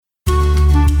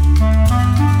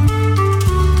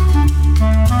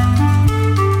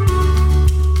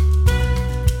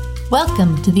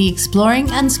Welcome to the Exploring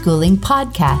Unschooling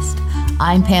podcast.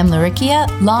 I'm Pam Laricchia,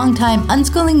 longtime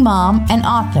unschooling mom and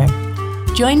author.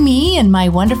 Join me and my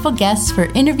wonderful guests for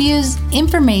interviews,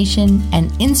 information, and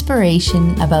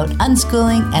inspiration about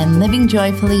unschooling and living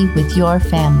joyfully with your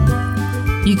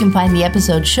family. You can find the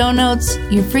episode show notes,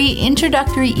 your free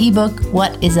introductory ebook,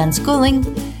 What is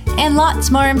Unschooling, and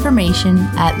lots more information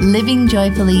at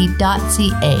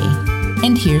livingjoyfully.ca.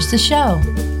 And here's the show.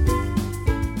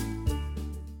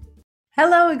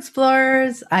 Hello,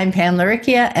 explorers. I'm Pam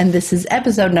Laricchia, and this is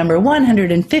episode number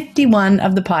 151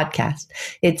 of the podcast.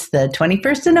 It's the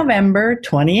 21st of November,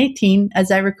 2018,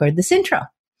 as I record this intro.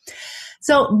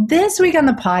 So this week on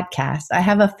the podcast, I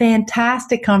have a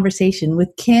fantastic conversation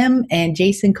with Kim and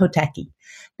Jason Kotecki.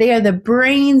 They are the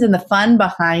brains and the fun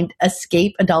behind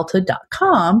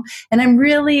escapeadulthood.com, and I'm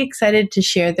really excited to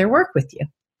share their work with you.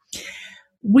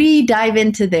 We dive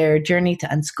into their journey to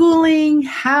unschooling,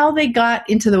 how they got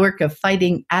into the work of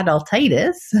fighting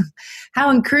adultitis, how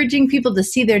encouraging people to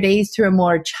see their days through a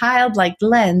more childlike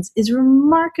lens is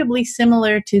remarkably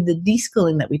similar to the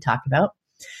deschooling that we talk about,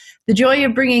 the joy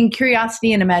of bringing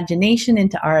curiosity and imagination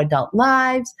into our adult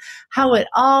lives, how it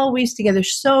all weaves together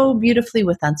so beautifully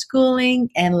with unschooling,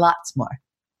 and lots more.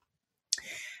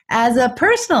 As a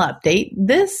personal update,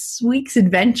 this week's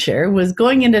adventure was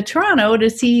going into Toronto to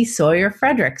see Sawyer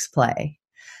Fredericks play.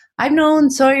 I've known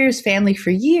Sawyer's family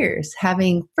for years,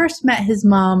 having first met his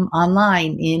mom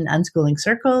online in unschooling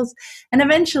circles, and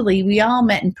eventually we all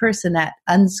met in person at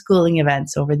unschooling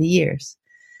events over the years.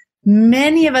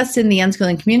 Many of us in the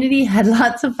unschooling community had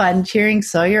lots of fun cheering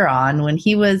Sawyer on when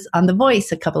he was on The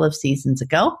Voice a couple of seasons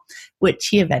ago, which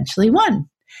he eventually won.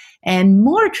 And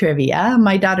more trivia,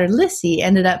 my daughter Lissy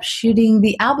ended up shooting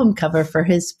the album cover for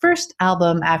his first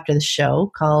album after the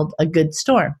show called A Good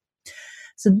Storm.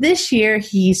 So this year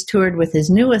he's toured with his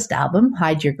newest album,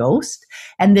 Hide Your Ghost.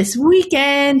 And this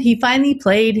weekend he finally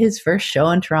played his first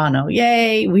show in Toronto.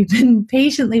 Yay! We've been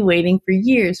patiently waiting for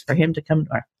years for him to come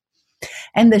north.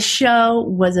 And the show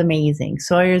was amazing.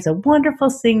 Sawyer's a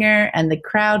wonderful singer and the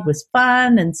crowd was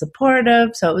fun and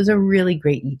supportive. So it was a really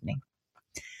great evening.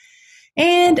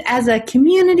 And as a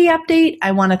community update,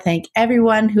 I want to thank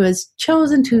everyone who has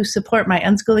chosen to support my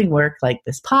unschooling work like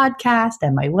this podcast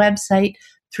and my website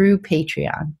through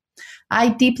Patreon. I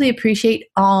deeply appreciate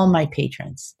all my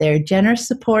patrons. Their generous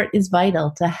support is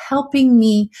vital to helping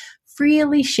me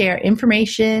freely share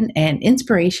information and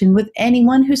inspiration with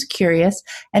anyone who's curious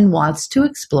and wants to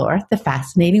explore the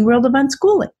fascinating world of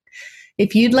unschooling.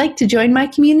 If you'd like to join my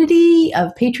community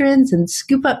of patrons and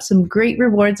scoop up some great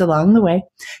rewards along the way,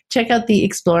 check out the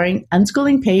Exploring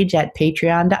Unschooling page at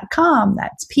patreon.com.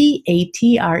 That's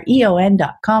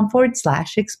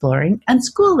patreon.com/exploring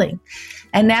unschooling.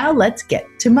 And now let's get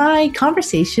to my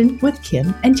conversation with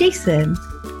Kim and Jason.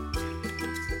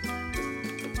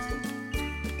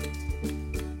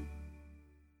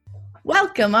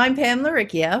 Welcome, I'm Pam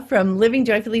Laricchia from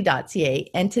livingjoyfully.ca,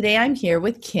 and today I'm here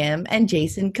with Kim and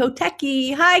Jason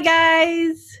Kotecki. Hi,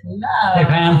 guys. Hello. Hey,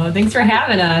 Pam. Thanks for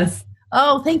having us.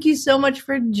 Oh, thank you so much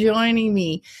for joining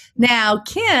me. Now,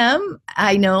 Kim,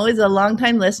 I know, is a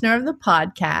longtime listener of the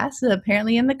podcast,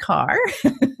 apparently in the car.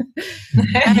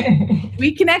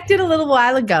 We connected a little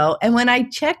while ago, and when I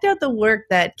checked out the work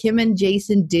that Kim and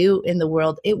Jason do in the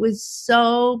world, it was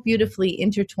so beautifully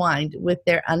intertwined with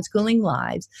their unschooling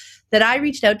lives that I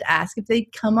reached out to ask if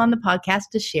they'd come on the podcast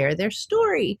to share their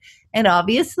story. And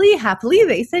obviously, happily,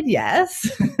 they said yes.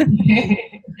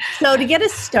 So to get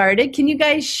us started, can you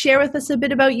guys share with us a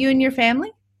bit about you and your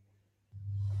family?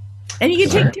 And you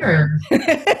can take turns.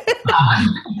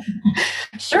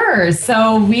 Sure.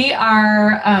 So we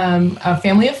are a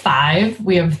family of 5.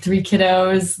 We have 3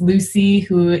 kiddos. Lucy,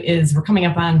 we're coming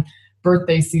up on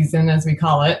birthday season, as we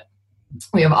call it.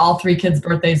 We have all 3 kids'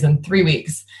 birthdays in 3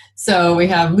 weeks. So we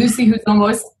have Lucy, who's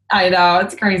almost, I know,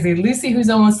 it's crazy. Lucy,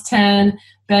 who's almost 10,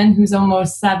 Ben, who's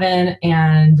almost 7,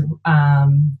 and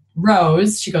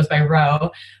Rose, she goes by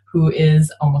Ro, who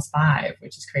is almost 5,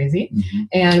 which is crazy. Mm-hmm.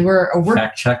 And we're a work.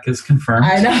 Fact check is confirmed.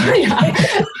 I know. Yeah.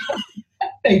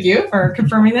 Thank you for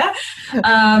confirming that.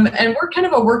 And we're kind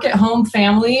of a work-at-home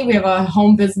family. We have a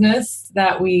home business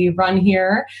that we run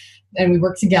here, and we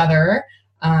work together.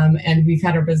 And we've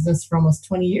had our business for almost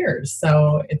 20 years.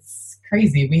 So it's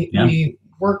crazy. We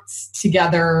worked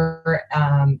together.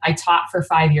 I taught for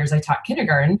 5 years. I taught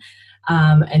kindergarten.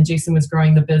 And Jason was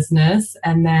growing the business.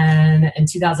 And then in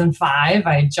 2005,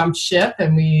 I jumped ship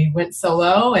and we went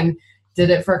solo and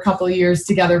did it for a couple of years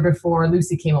together before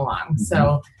Lucy came along. Mm-hmm.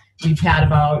 So we've had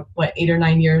about 8 or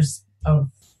 9 years of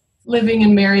living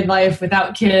in married life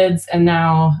without kids, and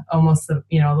now almost a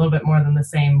little bit more than the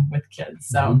same with kids.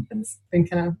 So it's been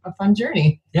kind of a fun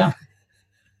journey. Yeah.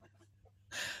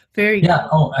 Very Yeah.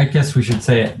 Oh, I guess we should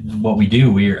say what we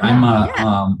do. I'm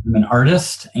an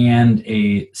artist and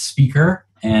a speaker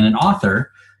and an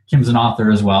author. Kim's an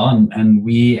author as well, and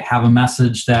we have a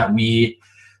message that we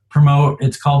promote.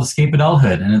 It's called Escape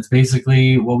Adulthood, and it's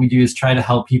basically what we do is try to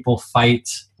help people fight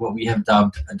what we have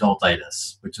dubbed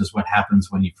adultitis, which is what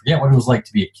happens when you forget what it was like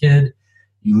to be a kid.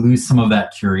 You lose some of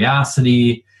that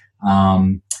curiosity.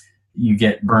 You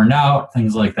get burned out,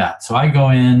 things like that. So I go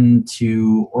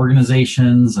into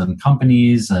organizations and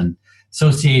companies and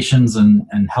associations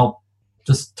and help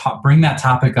just bring that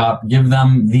topic up, give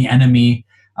them the enemy,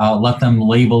 let them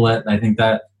label it. I think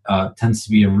that tends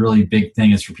to be a really big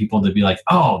thing, is for people to be like,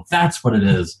 oh, that's what it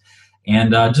is.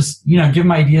 And just, give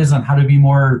them ideas on how to be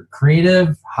more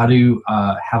creative, how to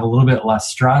have a little bit less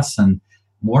stress and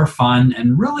more fun.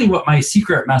 And really what my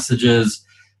secret message is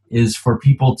for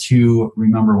people to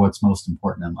remember what's most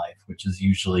important in life, which is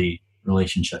usually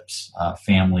relationships,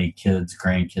 family, kids,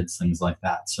 grandkids, things like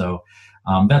that. So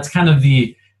that's kind of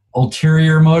the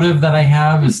ulterior motive that I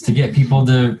have, is to get people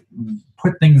to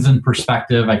put things in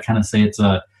perspective. I kind of say it's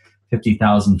a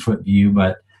 50,000 foot view,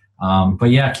 but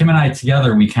yeah, Kim and I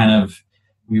together,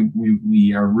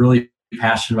 we are really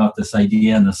passionate about this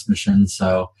idea and this mission.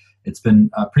 So it's been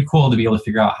pretty cool to be able to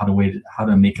figure out how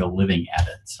to make a living at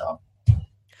it. So.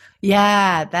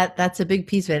 Yeah, that's a big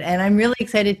piece of it. And I'm really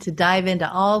excited to dive into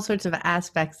all sorts of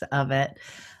aspects of it.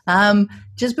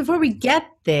 Just before we get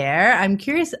there, I'm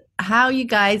curious how you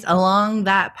guys along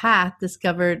that path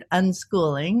discovered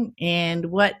unschooling and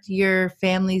what your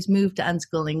family's move to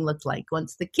unschooling looked like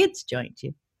once the kids joined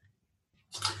you.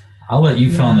 I'll let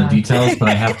you fill in the details, but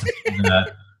I have to say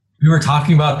that we were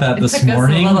talking about that this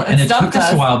morning, and it took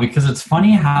us a while, because it's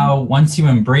funny how once you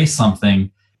embrace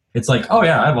something, it's like, oh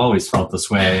yeah, I've always felt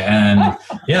this way, and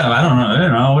yeah, I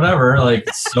don't know, whatever. Like,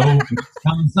 it's so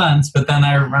common sense. But then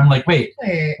I'm like, wait,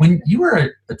 when you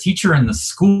were a teacher in the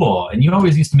school, and you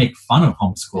always used to make fun of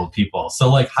homeschooled people, so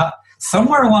like,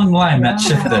 somewhere along the line that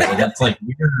shifted. That's like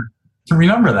weird to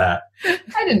remember that.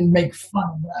 I didn't make fun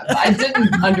of them. I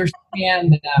didn't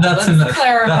understand that. That's a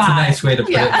nice way to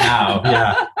put it now.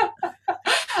 Yeah.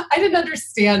 I didn't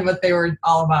understand what they were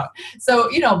all about. So,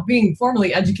 being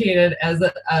formally educated as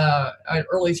an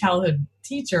early childhood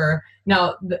teacher,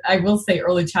 now I will say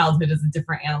early childhood is a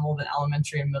different animal than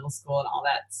elementary and middle school and all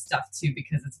that stuff too,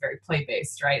 because it's very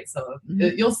play-based, right? So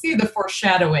you'll see the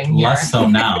foreshadowing here. Less so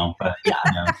now, but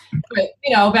yeah.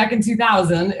 But, back in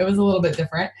 2000, it was a little bit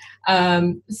different.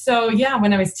 So yeah,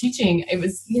 when I was teaching, it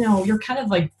was, you're kind of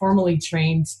like formally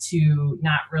trained to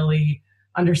not really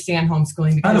understand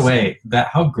homeschooling. By the way,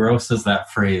 how gross is that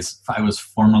phrase? If I was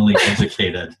formally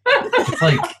educated, it's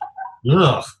like,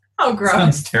 ugh. Oh, gross!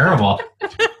 Sounds terrible.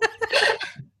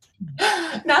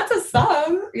 Not to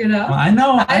some, Well, I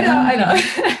know.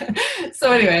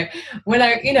 So anyway, when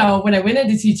I went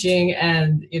into teaching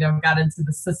and got into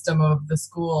the system of the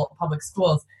public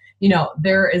schools,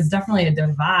 there is definitely a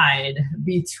divide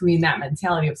between that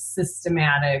mentality of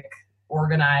systematic,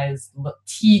 organized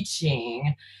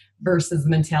teaching versus the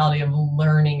mentality of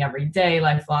learning every day,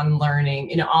 lifelong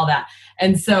learning, all that.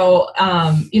 And so,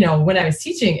 when I was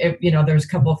teaching, there's a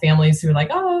couple of families who are like,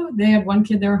 oh, they have one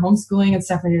kid, they're homeschooling and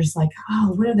stuff. And you're just like,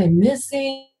 oh, what are they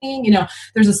missing?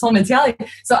 There's this whole mentality.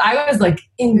 So I was like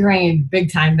ingrained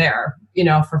big time there,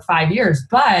 for 5 years.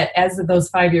 But as those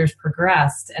 5 years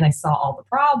progressed and I saw all the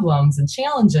problems and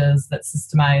challenges that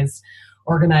systemized,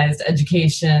 organized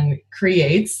education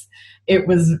creates, it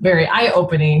was very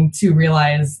eye-opening to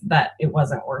realize that it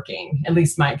wasn't working, at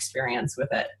least my experience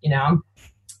with it, And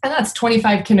that's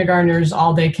 25 kindergartners,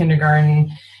 all-day kindergarten,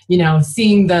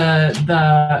 seeing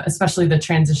the especially the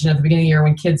transition at the beginning of the year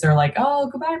when kids are like, oh,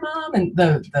 goodbye, Mom, and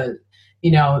the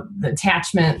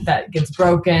attachment that gets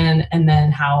broken, and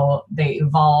then how they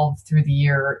evolve through the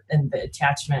year and the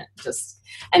attachment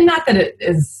and not that it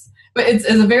is. But it's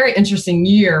a very interesting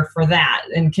year for that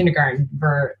in kindergarten,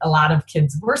 where a lot of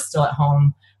kids were still at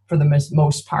home for the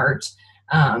most part.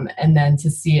 And then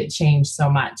to see it change so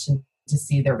much, and to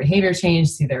see their behavior change,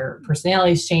 see their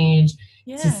personalities change,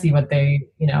 to see what they,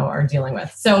 are dealing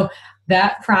with. So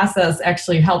that process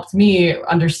actually helped me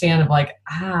understand of like,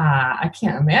 I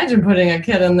can't imagine putting a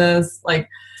kid in this. Like,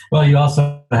 well, you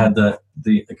also had the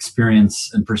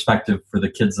experience and perspective for the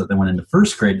kids that they went into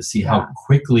first grade to see how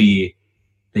quickly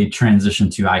they transition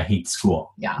to I hate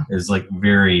school. Yeah. Is like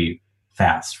very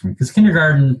fast, because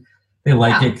kindergarten, they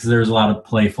like it because there's a lot of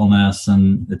playfulness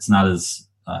and it's not as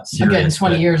serious. Again,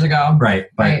 20 years ago. Right.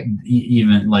 But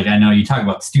even like, I know you talk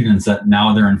about students that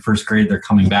now they're in first grade, they're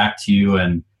coming back to you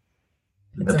and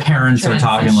the parents are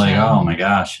talking like, oh my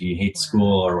gosh, he hates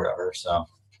school or whatever. So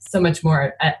much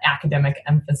more academic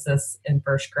emphasis in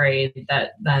first grade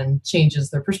that then changes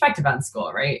their perspective on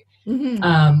school, right?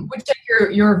 Mm-hmm. Which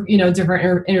your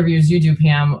different interviews you do,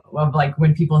 Pam, of like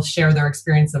when people share their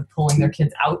experience of pulling their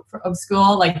kids out of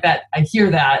school, like that. I hear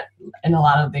that in a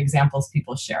lot of the examples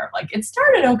people share. Like it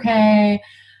started okay,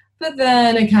 but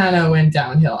then it kind of went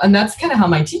downhill, and that's kind of how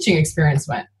my teaching experience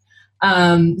went.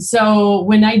 So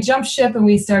when I jumped ship and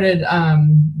we started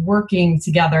working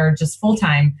together just full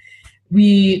time.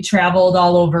 We traveled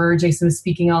all over. Jason was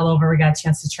speaking all over. We got a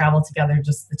chance to travel together,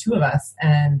 just the two of us.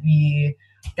 And we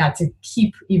got to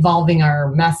keep evolving our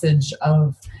message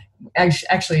of,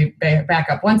 actually back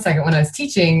up one second. When I was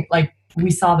teaching, like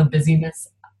we saw the busyness.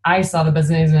 I saw the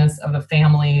busyness of the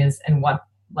families and what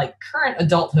like current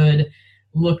adulthood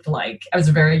looked like. I was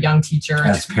a very young teacher.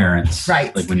 As parents.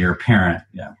 Right. Like when you're a parent.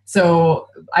 Yeah. So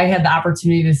I had the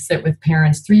opportunity to sit with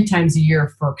parents 3 times a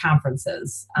year for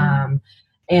conferences.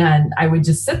 And I would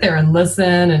just sit there and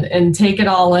listen and take it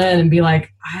all in and be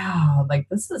like, wow, like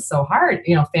this is so hard.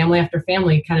 Family after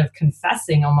family kind of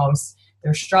confessing almost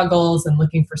their struggles and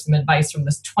looking for some advice from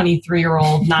this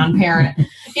 23-year-old non-parent,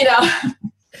 Isn't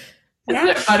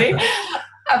it funny?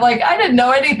 I'm like, I didn't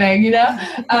know anything,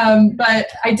 but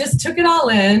I just took it all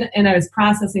in and I was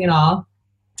processing it all.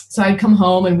 So I'd come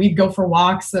home and we'd go for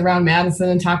walks around Madison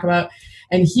and talk about,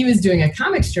 and he was doing a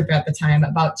comic strip at the time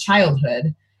about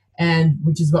childhood. And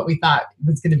which is what we thought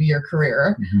was going to be your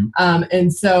career. Mm-hmm.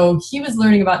 And so he was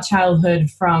learning about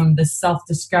childhood from the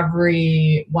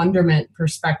self-discovery wonderment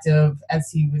perspective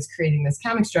as he was creating this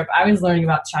comic strip. I was learning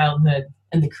about childhood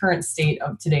and the current state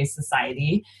of today's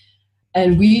society.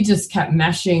 And we just kept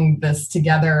meshing this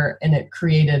together and it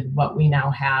created what we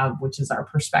now have, which is our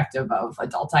perspective of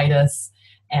adultitis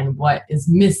and what is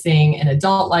missing in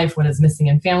adult life, what is missing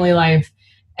in family life.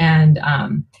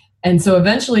 And so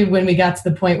eventually when we got to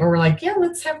the point where we're like, yeah,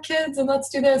 let's have kids and let's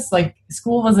do this, like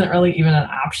school wasn't really even an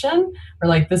option. We're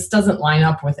like, this doesn't line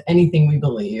up with anything we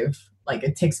believe. Like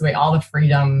it takes away all the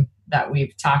freedom that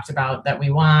we've talked about that we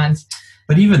want.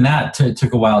 But even that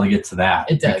took a while to get to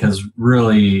that. It did. Because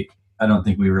really, I don't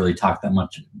think we really talked that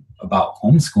much about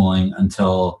homeschooling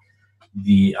until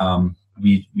we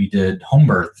did home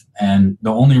birth. And the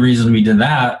only reason we did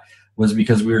that was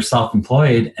because we were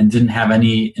self-employed and didn't have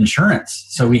any insurance.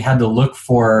 So we had to look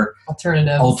for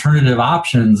alternative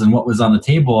options and what was on the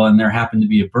table. And there happened to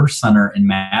be a birth center in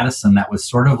Madison that was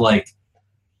sort of like,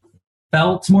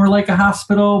 felt more like a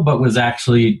hospital, but was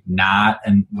actually not.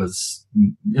 And it was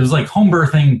like home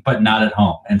birthing, but not at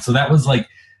home. And so that was like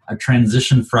a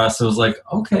transition for us. It was like,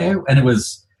 okay. And it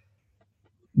was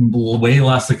way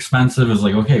less expensive. It was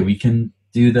like, okay, we can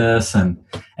do this. And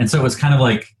so it was kind of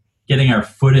like, getting our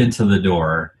foot into the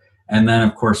door. And then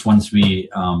of course, once we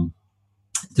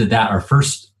did that, our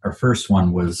first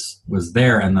one was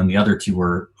there. And then the other 2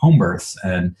 were home births.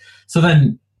 And so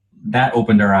then that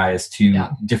opened our eyes to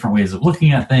different ways of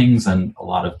looking at things. And a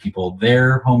lot of people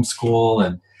there homeschool.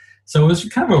 And so it was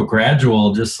kind of a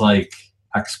gradual, just like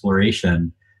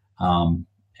exploration.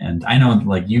 And I know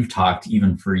like you've talked,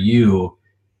 even for you,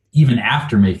 even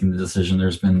after making the decision,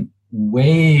 there's been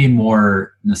way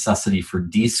more necessity for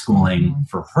deschooling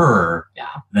for her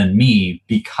than me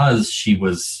because she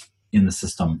was in the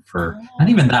system for not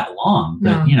even that long,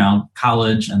 but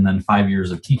college and then 5 years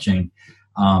of teaching.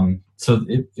 So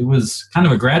it was kind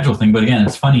of a gradual thing. But again,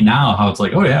 it's funny now how it's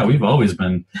like, oh yeah, we've always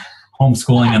been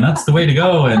homeschooling and that's the way to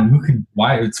go. And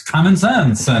why it's common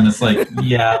sense. And it's like,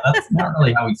 yeah, that's not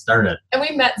really how we started. And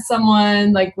we met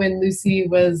someone like when Lucy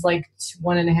was like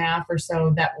 1.5 or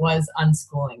so that was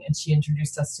unschooling, and she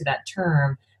introduced us to that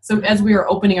term. So as we were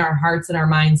opening our hearts and our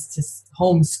minds to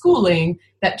homeschooling,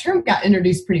 that term got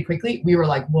introduced pretty quickly. We were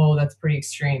like, whoa, that's pretty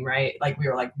extreme, right? Like we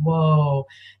were like, whoa,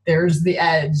 there's the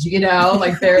edge,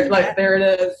 like there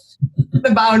it is.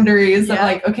 The boundaries of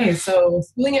like, okay, so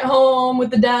schooling at home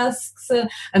with the desks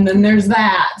and then there's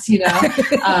that,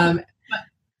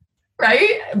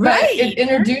 right? But it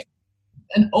introduced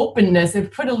an openness.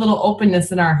 It put a little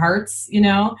openness in our hearts, and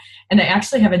I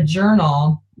actually have a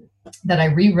journal that I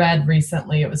reread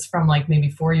recently. It was from like maybe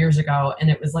 4 years ago.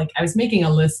 And it was like, I was making a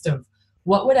list of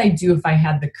what would I do if I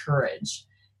had the courage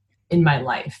in my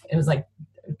life? It was like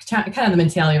kind of the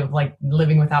mentality of like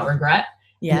living without regret.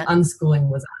 Yeah. And unschooling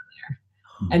was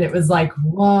and it was like,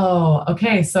 whoa,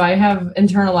 okay, so I have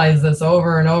internalized this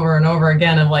over and over and over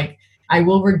again of like, I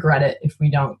will regret it if we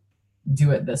don't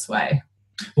do it this way.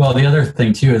 Well, the other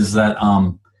thing too is that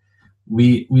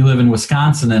we live in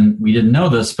Wisconsin, and we didn't know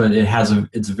this, but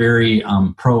it's very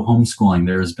pro homeschooling.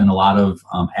 There's been a lot of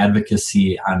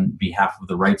advocacy on behalf of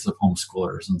the rights of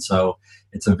homeschoolers, and so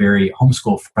it's a very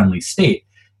homeschool friendly state.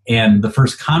 And the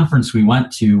first conference we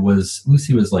went to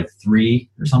Lucy was like 3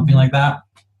 or something like that,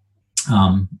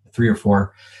 3 or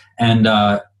 4, and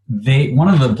one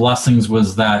of the blessings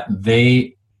was that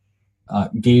they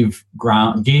gave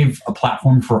a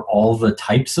platform for all the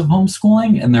types of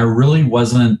homeschooling, and there really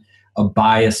wasn't a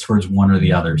bias towards one or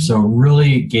the other. So it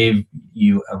really gave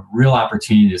you a real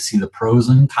opportunity to see the pros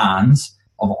and cons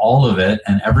of all of it,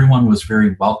 and everyone was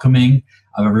very welcoming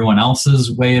of everyone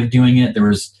else's way of doing it. There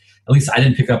was, at least I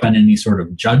didn't pick up on any sort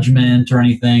of judgment or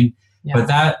anything, but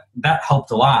that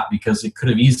helped a lot, because it could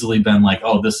have easily been like,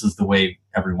 oh, this is the way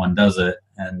everyone does it,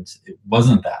 and it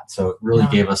wasn't that. So it really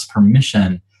gave us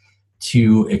permission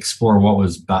to explore what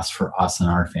was best for us and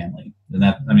our family. And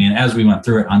that, I mean, as we went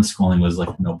through it, unschooling was like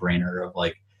a no-brainer of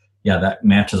like, yeah, that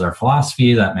matches our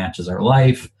philosophy, that matches our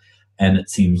life, and it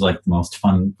seems like the most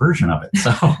fun version of it.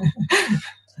 So,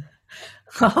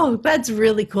 oh, that's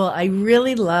really cool. I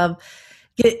really love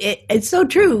it. It's so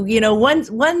true. You know,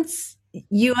 once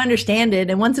you understand it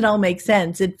and once it all makes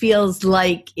sense, it feels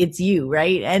like it's you,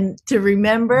 right? And to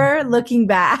remember looking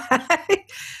back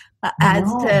as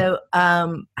to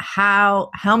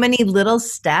how many little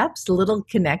steps, little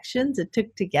connections it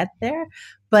took to get there.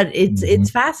 But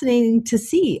it's fascinating to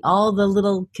see all the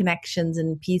little connections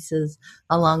and pieces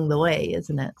along the way,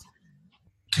 isn't it?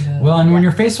 Well, and when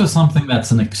you're faced with something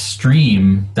that's an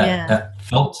extreme, that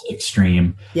felt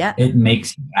extreme, it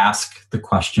makes you ask the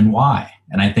question why.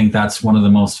 And I think that's one of the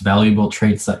most valuable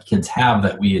traits that kids have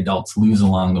that we adults lose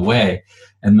along the way.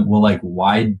 And we're like,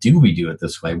 why do we do it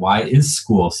this way? Why is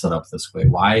school set up this way?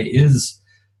 Why is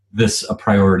this a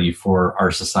priority for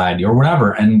our society or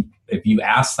whatever? And if you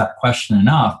ask that question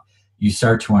enough, you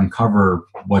start to uncover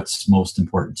what's most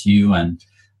important to you, and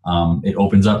it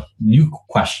opens up new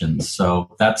questions.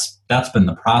 So that's been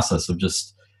the process of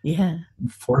just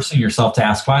forcing yourself to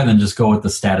ask why, then just go with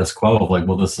the status quo of like,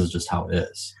 well, this is just how it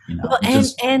is. You know, well,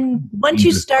 and once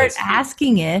you start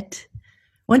asking it,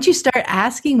 once you start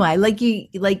asking why,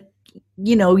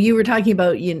 you know, you were talking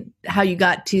about how you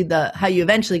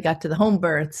eventually got to the home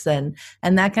births and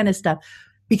that kind of stuff.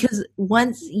 Because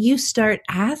once you start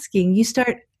asking, you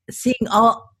start seeing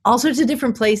all sorts of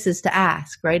different places to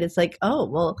ask, right? It's like, oh,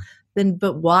 well, then,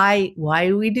 but why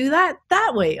do we do that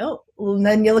way? Oh, well, and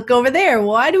then you look over there.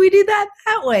 Why do we do that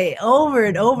way? Over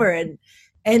and over. And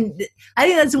I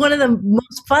think that's one of the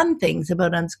most fun things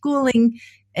about unschooling,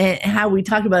 and how we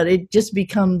talk about it just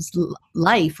becomes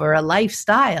life or a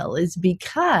lifestyle, is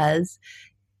because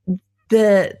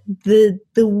the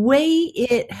way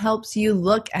it helps you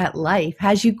look at life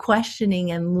has you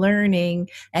questioning and learning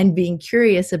and being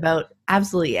curious about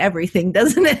absolutely everything,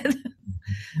 doesn't it?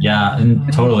 Yeah,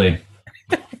 and totally.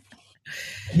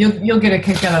 You'll get a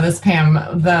kick out of this, Pam.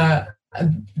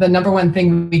 The number one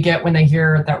thing we get when they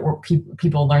hear that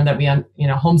people learn that we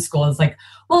homeschool is like,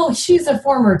 well, she's a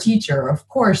former teacher, of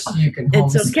course you can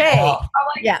homeschool. It's okay. I'm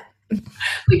like, like,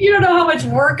 you don't know how much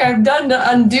work I've done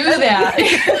to undo that.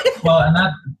 Well, and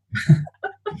that,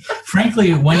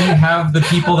 frankly, when you have the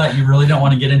people that you really don't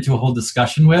want to get into a whole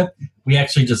discussion with, we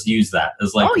actually just use that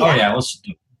as like, well,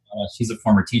 she's a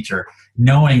former teacher,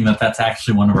 knowing that that's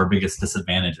actually one of our biggest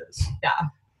disadvantages.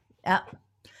 Yeah.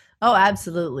 Oh,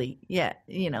 absolutely. Yeah.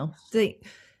 You know,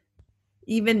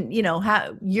 even, you know,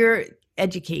 how your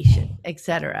education,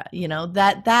 etc., you know,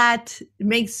 that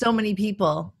makes so many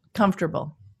people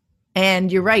comfortable.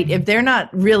 And you're right. If they're not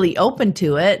really open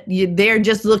to it, they're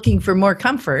just looking for more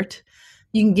comfort.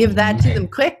 You can give that to them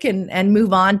quick and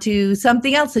move on to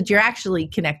something else that you're actually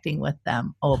connecting with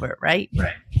them over, right?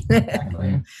 Right.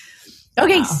 Exactly.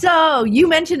 Okay, Wow. So you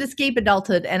mentioned Escape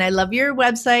Adulthood, and I love your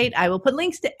website. I will put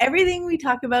links to everything we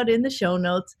talk about in the show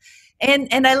notes.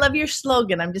 And I love your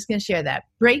slogan. I'm just going to share that.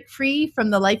 Break free from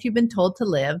the life you've been told to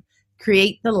live.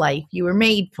 Create the life you were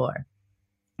made for.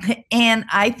 And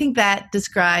I think that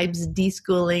describes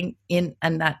deschooling in a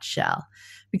nutshell.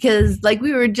 Because like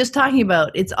we were just talking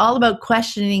about, it's all about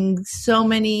questioning so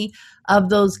many of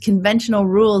those conventional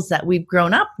rules that we've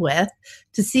grown up with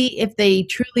to see if they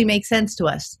truly make sense to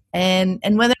us and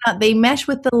whether or not they mesh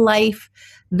with the life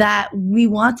that we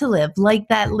want to live, like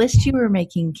that list you were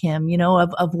making, Kim, you know,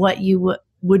 of what you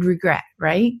would regret,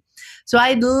 right? So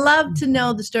I'd love to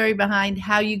know the story behind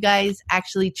how you guys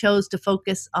actually chose to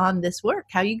focus on this work,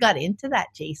 how you got into that,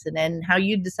 Jason, and how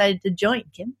you decided to join,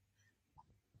 Kim.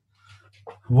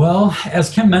 Well, as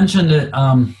Kim mentioned, it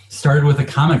started with a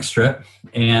comic strip,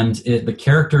 and the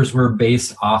characters were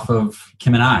based off of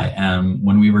Kim and I.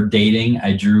 When we were dating,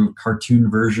 I drew cartoon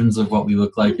versions of what we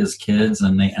looked like as kids,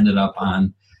 and they ended up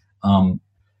on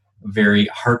very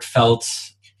heartfelt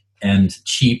and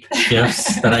cheap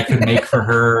gifts that I could make for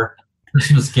her.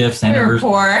 Christmas gifts, anniversary.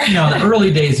 Poor. The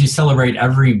early days you celebrate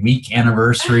every week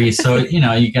anniversary, so you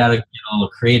got to get a little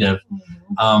creative.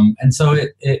 And so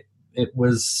it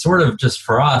was sort of just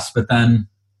for us, but then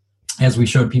as we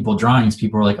showed people drawings,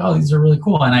 people were like, oh, these are really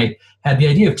cool. And I had the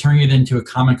idea of turning it into a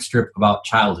comic strip about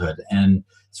childhood, and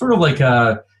sort of like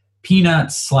a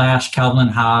Peanuts / Calvin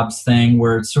and Hobbes thing,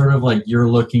 where it's sort of like you're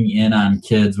looking in on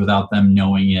kids without them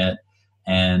knowing it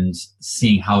and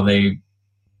seeing how they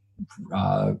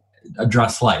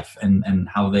address life and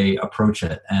how they approach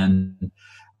it. And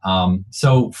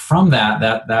so from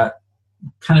that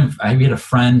kind of, I had a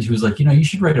friend who was like, you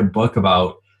should write a book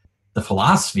about the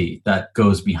philosophy that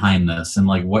goes behind this and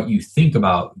like what you think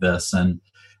about this. And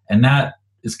that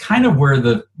is kind of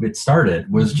where it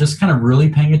started, was just kind of really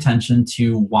paying attention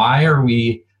to why are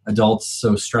we adults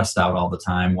so stressed out all the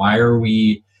time? Why are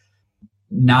we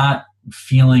not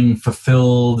feeling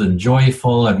fulfilled and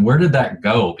joyful, and where did that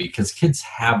go? Because kids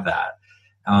have that.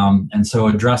 And so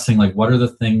addressing like what are the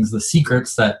things, the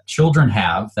secrets that children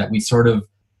have that we sort of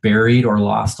buried or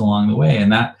lost along the way.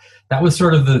 And that was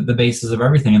sort of the basis of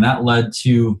everything. And that led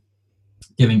to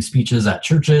giving speeches at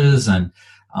churches and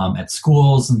at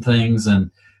schools and things.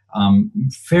 And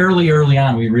fairly early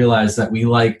on, we realized that we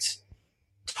liked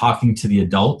talking to the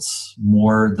adults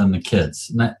more than the kids.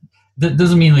 And that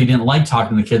doesn't mean we didn't like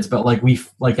talking to the kids, but like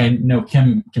I know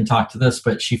Kim can talk to this,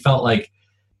 but she felt like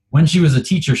when she was a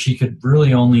teacher, she could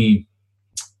really only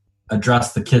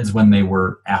address the kids when they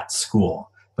were at school,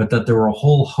 but that there were a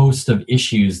whole host of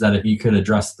issues that if you could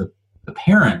address the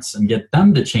parents and get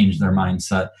them to change their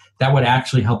mindset, that would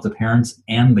actually help the parents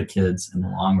and the kids in the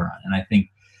long run. And I think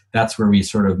that's where we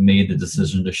sort of made the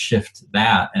decision to shift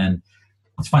that. And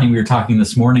it's funny, we were talking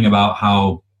this morning about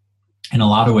how in a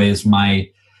lot of ways my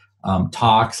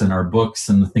talks and our books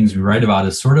and the things we write about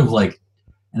is sort of like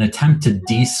an attempt to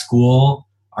de-school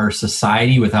our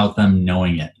society without them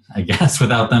knowing it, I guess,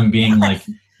 without them being like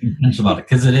intentional about it.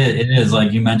 Because it is,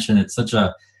 like you mentioned, it's such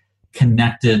a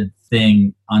connected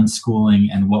thing, unschooling,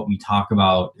 and what we talk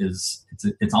about it's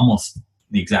almost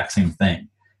the exact same thing,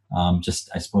 just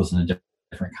I suppose in a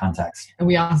different context. And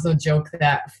we also joke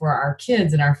that for our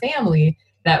kids and our family,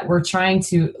 that we're trying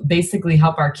to basically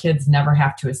help our kids never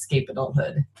have to escape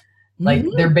adulthood. Like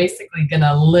they're basically going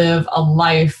to live a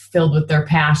life filled with their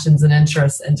passions and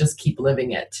interests and just keep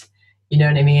living it. You know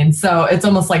what I mean? So it's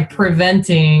almost like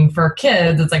preventing for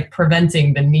kids. It's like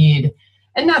preventing the need.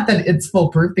 And not that it's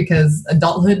foolproof, because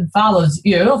adulthood follows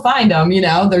you. You'll find them,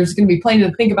 there's going to be plenty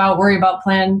to think about, worry about,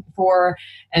 plan for,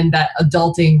 and that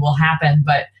adulting will happen.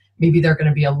 But maybe they're going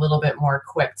to be a little bit more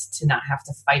equipped to not have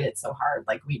to fight it so hard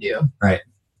like we do. Right.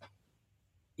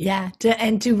 Yeah,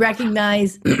 to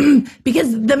recognize,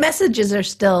 because the messages are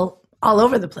still all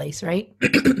over the place, right?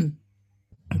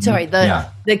 Sorry,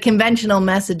 the conventional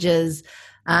messages,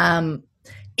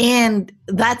 and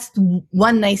that's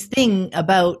one nice thing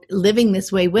about living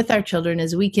this way with our children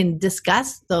is we can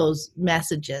discuss those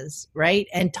messages, right,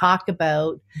 and talk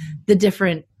about the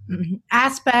different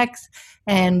aspects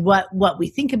and what we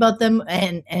think about them,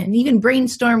 and even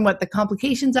brainstorm what the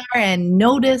complications are and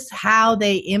notice how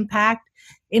they impact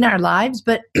in our lives.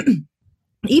 But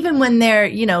even when they're,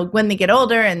 when they get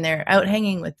older and they're out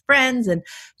hanging with friends, and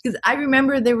because I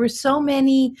remember there were so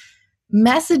many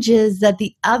messages that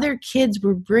the other kids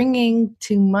were bringing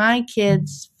to my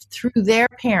kids through their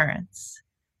parents,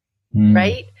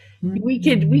 right? We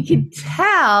could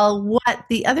tell what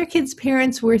the other kids'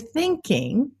 parents were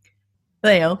thinking,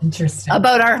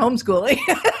 about our homeschooling.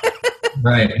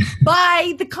 Right.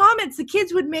 By the comments the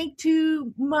kids would make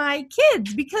to my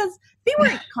kids, because they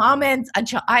weren't comments a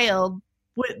child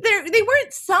they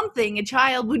weren't something a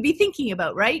child would be thinking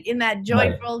about, right? In that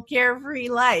joyful, carefree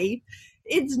life.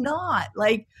 It's not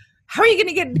like, how are you going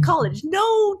to get into college?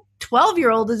 No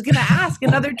 12-year-old is going to ask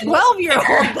another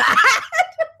 12-year-old that.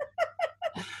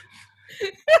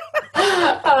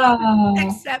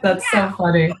 That's so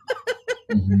funny.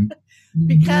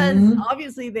 Because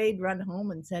obviously they'd run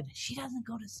home and said, she doesn't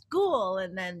go to school.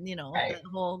 And then, the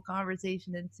whole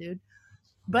conversation ensued.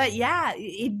 But yeah,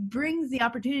 it brings the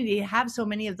opportunity to have so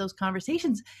many of those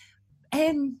conversations.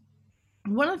 And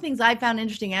one of the things I found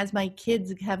interesting as my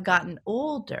kids have gotten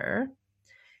older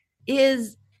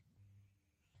is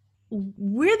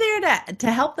we're there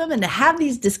to help them and to have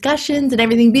these discussions and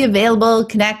everything, be available,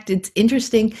 connect. It's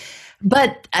interesting.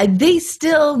 But they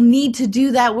still need to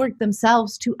do that work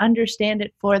themselves to understand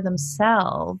it for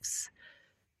themselves,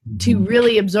 to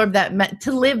really absorb that,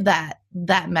 to live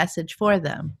that message for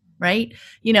them, right?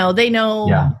 You know, they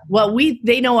know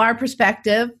they know our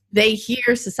perspective, they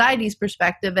hear society's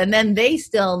perspective, and then they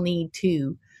still need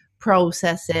to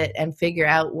process it and figure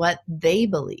out what they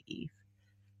believe,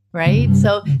 right?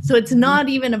 So it's not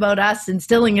even about us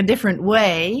instilling a different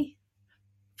way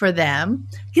for them,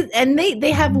 and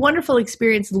they have wonderful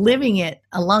experience living it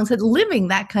alongside living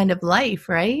that kind of life,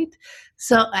 right?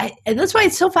 So and that's why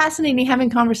it's so fascinating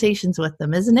having conversations with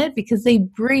them, isn't it? Because they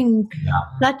bring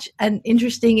such an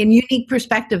interesting and unique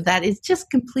perspective that is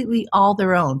just completely all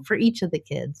their own for each of the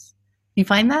kids. You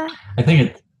find that? I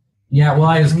think well,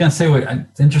 I was going to say,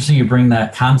 it's interesting you bring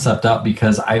that concept up,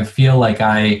 because I feel like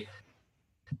I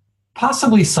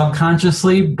possibly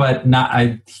subconsciously, but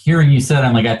hearing you said,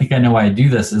 I'm like, I think I know why I do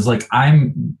this, is like,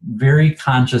 I'm very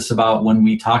conscious about when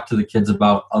we talk to the kids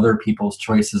about other people's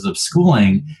choices of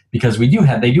schooling, because they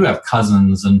do have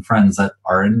cousins and friends that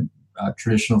are in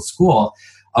traditional school,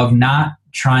 of not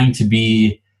trying to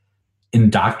be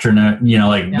indoctrinate,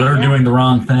 they're doing the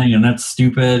wrong thing and that's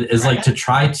stupid, is like to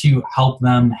try to help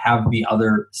them have the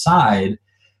other side.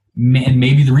 And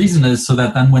maybe the reason is so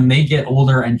that then when they get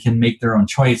older and can make their own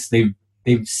choice,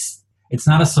 it's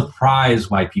not a surprise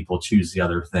why people choose the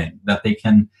other thing, that they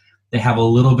have a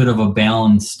little bit of a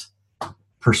balanced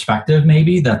perspective,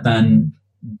 maybe, that then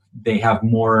they have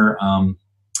more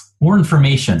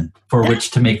information for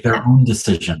which to make their own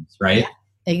decisions, right?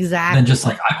 Yeah, exactly. Than just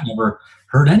like, I've never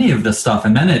heard any of this stuff,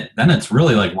 and then it's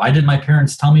really like, why didn't my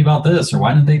parents tell me about this, or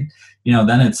why didn't they,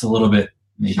 then it's a little bit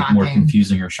maybe more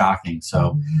confusing or shocking.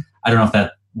 So I don't know if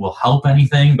that will help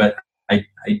anything, but I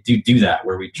do that,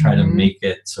 where we try to make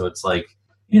it so it's like,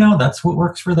 that's what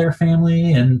works for their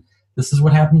family, and this is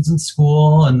what happens in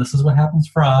school, and this is what happens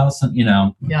for us, and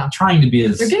trying to be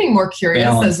as they're getting more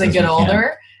curious as they get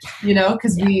older,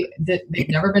 because they've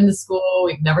never been to school,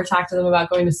 we've never talked to them about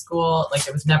going to school, like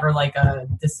it was never like a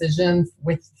decision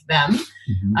with them.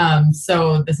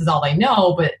 So this is all they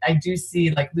know. But I do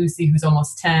see, like Lucy, who's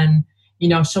almost 10,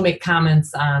 she'll make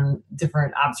comments on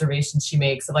different observations she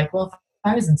makes of like, well, if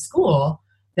I was in school,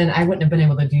 then I wouldn't have been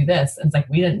able to do this. And it's like,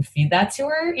 we didn't feed that to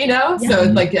her, So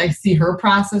it's like, I see her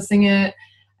processing it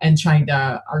and trying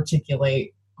to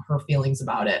articulate her feelings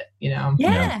about it,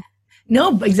 Yeah.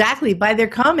 No, exactly. By their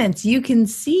comments, you can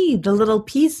see the little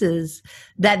pieces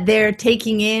that they're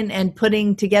taking in and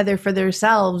putting together for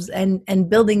themselves and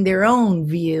building their own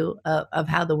view of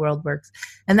how the world works.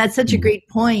 And that's such a great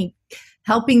point.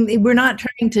 We're not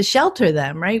trying to shelter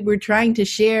them, right? We're trying to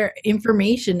share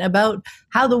information about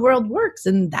how the world works.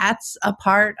 And that's a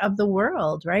part of the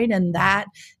world, right? And that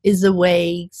is the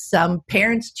way some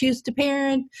parents choose to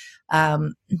parent,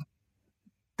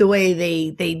 the way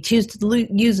they choose to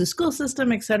use the school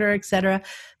system, et cetera, et cetera.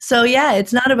 So yeah,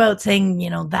 it's not about saying,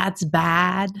 that's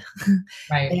bad.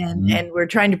 Right. And we're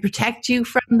trying to protect you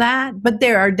from that. But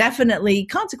there are definitely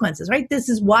consequences, right? This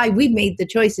is why we've made the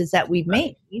choices that we've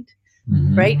made.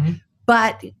 Right.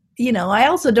 But, I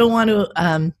also don't want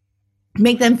to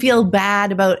make them feel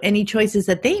bad about any choices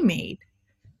that they made.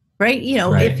 Right.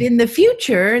 If in the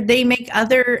future they make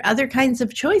other kinds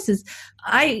of choices,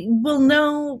 I will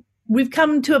know we've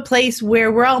come to a place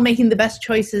where we're all making the best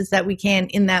choices that we can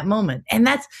in that moment. And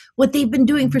that's what they've been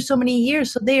doing for so many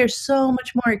years. So they are so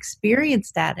much more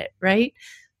experienced at it. Right.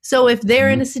 So if they're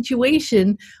in a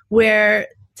situation where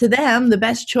to them, the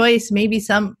best choice may be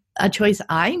a choice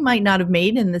I might not have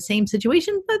made in the same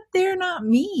situation, but they're not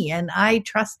me. And I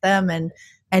trust them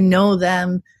and know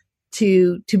them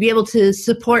to be able to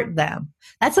support them.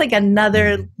 That's like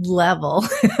another level,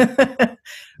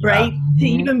 right? To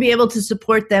even be able to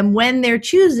support them when they're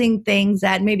choosing things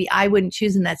that maybe I wouldn't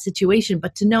choose in that situation,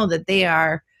 but to know that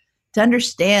to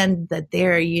understand that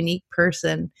they're a unique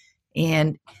person.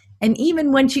 And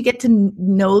even once you get to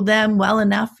know them well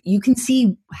enough, you can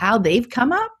see how they've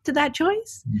come up to that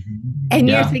choice. And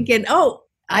you're thinking, oh,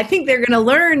 I think they're going to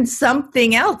learn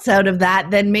something else out of that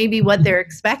than maybe what they're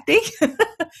expecting.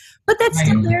 But that's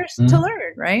still theirs to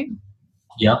learn, right?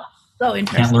 Yep. So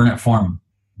interesting. Can't learn it for them.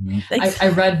 I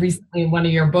read recently one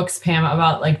of your books, Pam,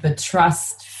 about like the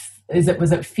trust.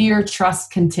 Was it fear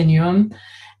trust continuum?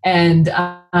 And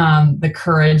the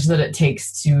courage that it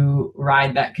takes to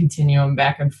ride that continuum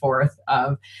back and forth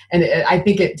I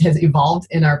think it has evolved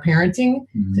in our parenting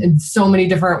in so many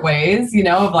different ways,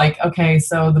 of like, okay,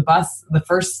 so the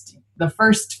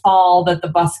first fall that the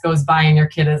bus goes by and your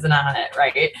kid isn't on it,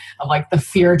 right? Of like the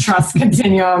fear trust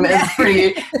continuum is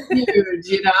pretty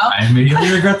huge, I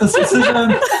immediately regret this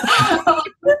decision.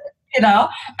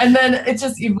 and then it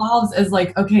just evolves as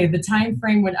like, okay, the time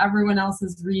frame when everyone else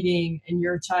is reading and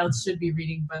your child should be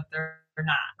reading, but they're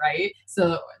not, right?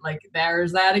 So like,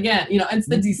 there's that again, it's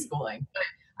the deschooling. But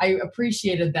I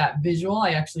appreciated that visual.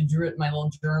 I actually drew it in my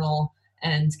little journal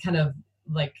and kind of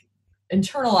like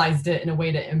internalized it in a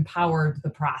way that empowered the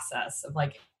process of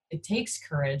like, it takes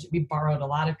courage. We borrowed a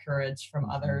lot of courage from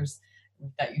others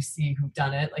that you see who've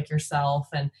done it, like yourself,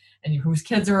 and whose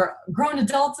kids are grown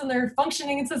adults and they're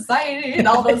functioning in society and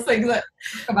all those things that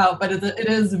we talk about. But it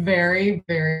is very,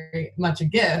 very much a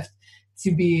gift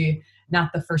to be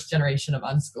not the first generation of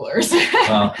unschoolers.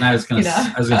 Well, and I was going to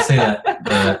say that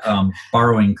the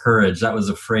borrowing courage, that was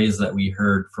a phrase that we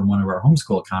heard from one of our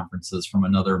homeschool conferences from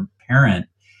another parent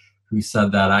who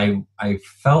said that I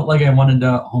felt like I wanted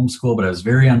to homeschool, but I was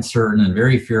very uncertain and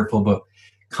very fearful. But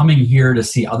coming here to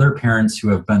see other parents who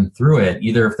have been through it,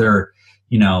 either if they're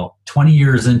 20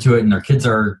 years into it and their kids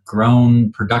are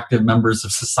grown, productive members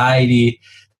of society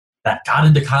that got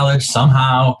into college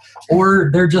somehow, or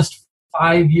they're just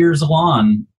 5 years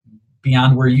along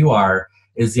beyond where you are,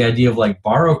 is the idea of like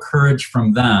borrow courage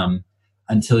from them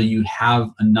until you have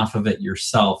enough of it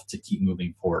yourself to keep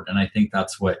moving forward. And I think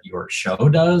that's what your show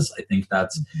does. I think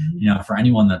that's, for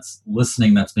anyone that's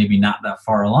listening that's maybe not that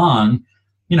far along,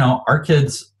 our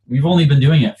kids, we've only been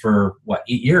doing it for 8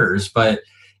 years, but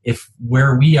if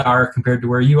where we are compared to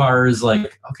where you are is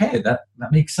like, okay, that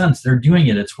makes sense. They're doing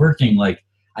it. It's working. Like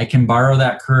I can borrow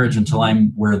that courage until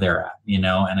I'm where they're at, and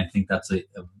I think that's a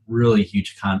really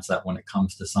huge concept when it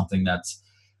comes to something that's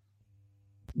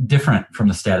different from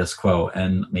the status quo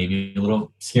and maybe a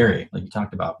little scary, like you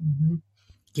talked about.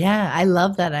 Yeah, I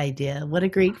love that idea. What a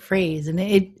great phrase. And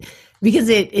because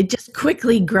it just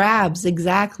quickly grabs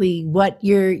exactly what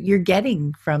you're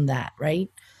getting from that, right?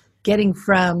 Hearing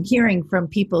from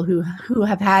people who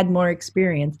have had more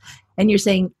experience. And you're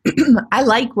saying, I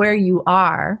like where you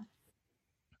are,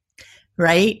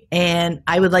 right? And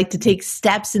I would like to take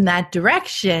steps in that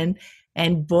direction,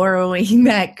 and borrowing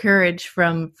that courage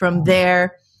from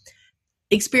their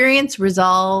experience,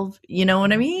 resolve, you know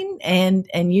what I mean? And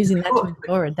using that to move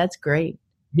forward. That's great.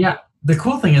 Yeah. The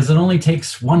cool thing is it only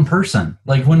takes one person.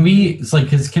 Like when it's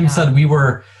like, as Kim said,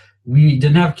 we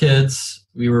didn't have kids.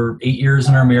 We were 8 years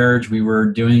in our marriage. We were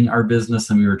doing our business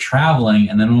and we were traveling.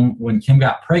 And then when Kim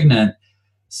got pregnant,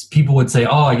 people would say,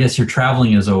 oh, I guess your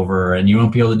traveling is over and you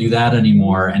won't be able to do that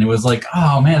anymore. And it was like,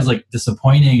 oh man, it's like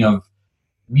disappointing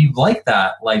we liked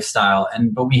that lifestyle.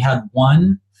 But we had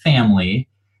one family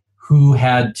who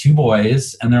had 2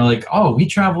 boys, and they're like, oh, we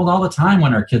traveled all the time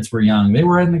when our kids were young. They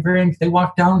were they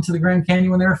walked down to the Grand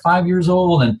Canyon when they were 5 years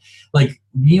old. And like,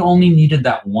 we only needed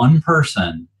that one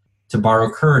person to borrow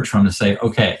courage from, to say,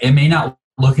 okay, it may not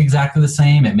look exactly the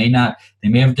same. They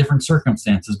may have different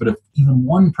circumstances, but if even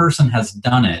one person has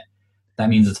done it, that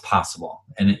means it's possible.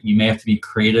 And you may have to be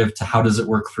creative to how does it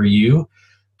work for you,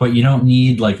 but you don't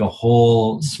need like a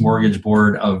whole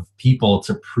smorgasbord of people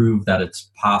to prove that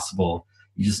it's possible.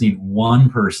 You just need one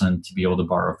person to be able to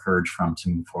borrow courage from to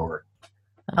move forward.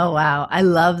 Oh, wow. I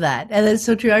love that. And that's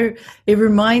so true. It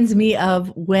reminds me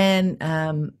of when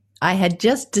I had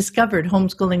just discovered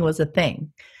homeschooling was a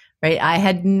thing, right? I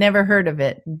had never heard of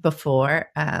it before.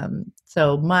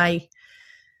 So my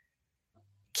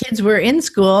kids were in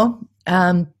school,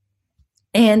 and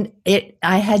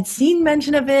I had seen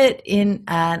mention of it in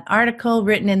an article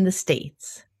written in the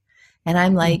States. And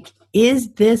I'm like,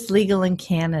 is this legal in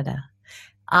Canada?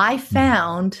 I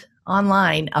found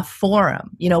online a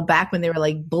forum, back when they were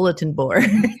like bulletin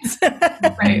boards.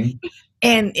 Right.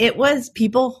 And it was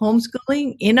people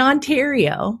homeschooling in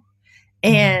Ontario,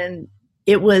 and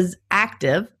it was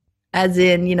active, as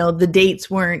in, the dates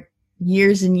weren't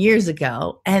years and years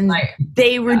ago, and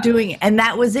they were doing it. And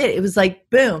that was it. It was like,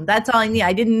 boom, that's all I need.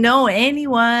 I didn't know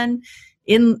anyone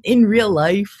in real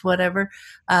life, whatever,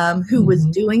 who was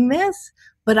doing this,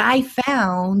 but I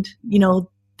found,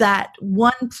 that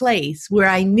one place where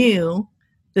I knew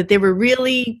that there were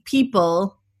really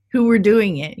people who were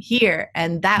doing it here.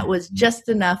 And that was just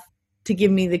enough to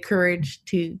give me the courage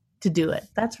to do it.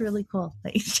 That's really cool.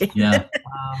 Yeah.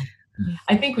 Wow.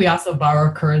 I think we also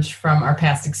borrow courage from our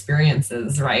past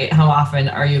experiences, right? How often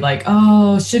are you like,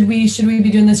 oh, should we be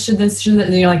doing this? Should that?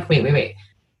 And you're like, wait.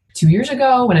 2 years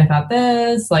ago when I thought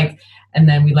this, and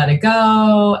then we let it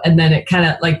go. And then it kind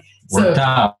of worked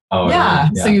out. Yeah.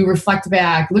 So you reflect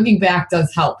back. Looking back does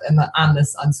help on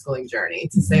this unschooling journey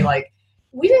to say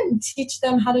we didn't teach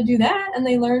them how to do that and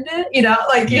they learned it. You have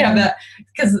that,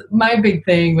 because my big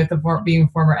thing with being a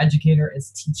former educator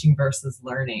is teaching versus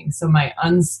learning. So my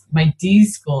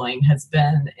deschooling has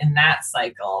been in that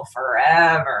cycle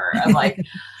forever. I'm like,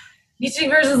 teaching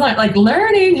versus like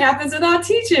learning happens without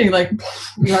teaching, like,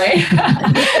 right?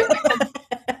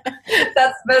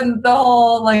 That's been the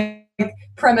whole like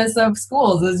premise of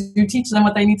schools, is you teach them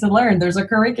what they need to learn. There's a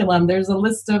curriculum, there's a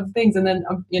list of things, and then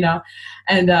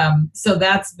so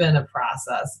that's been a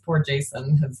process. Poor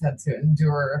Jason has had to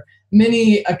endure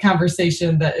many a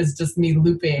conversation that is just me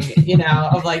looping,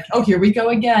 of like, oh, here we go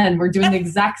again, we're doing the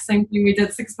exact same thing we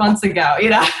did 6 months ago.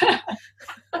 Yeah,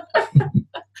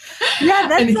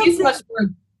 that's, and he's much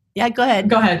more. Yeah, go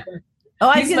ahead. Oh,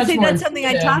 I was going to say that's something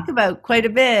I talk about quite a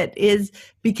bit, is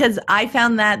because I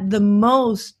found that the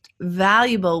most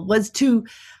valuable was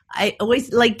I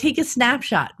always like take a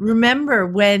snapshot. Remember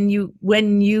when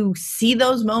you see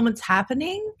those moments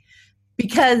happening,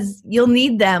 because you'll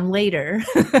need them later.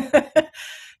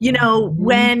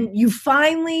 When you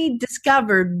finally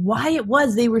discovered why it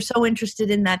was they were so interested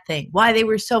in that thing, why they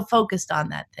were so focused on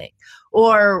that thing,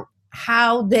 or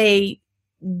how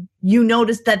you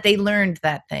noticed that they learned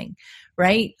that thing,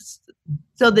 right?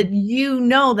 So that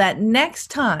that next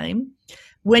time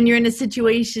when you're in a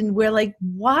situation where like,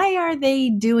 why are they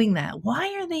doing that?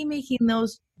 Why are they making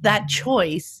that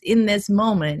choice in this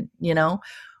moment,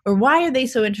 or why are they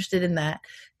so interested in that?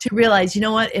 To realize,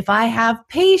 what, if I have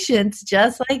patience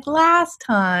just like last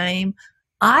time,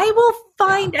 I will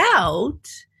find out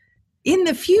in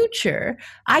the future.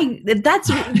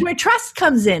 That's where trust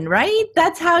comes in, right?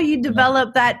 That's how you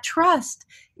develop that trust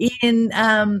in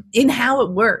how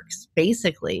it works,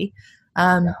 basically.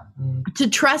 To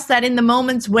trust that in the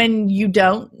moments when you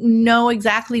don't know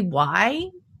exactly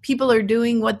why people are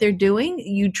doing what they're doing,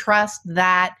 you trust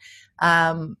that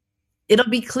it'll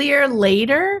be clear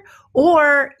later,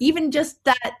 or even just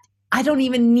that I don't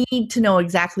even need to know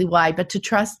exactly why, but to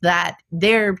trust that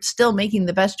they're still making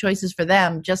the best choices for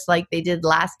them, just like they did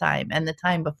last time and the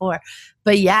time before.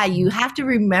 But yeah, you have to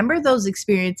remember those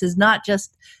experiences, not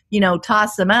just,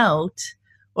 toss them out,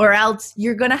 or else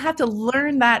you're going to have to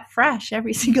learn that fresh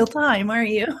every single time, aren't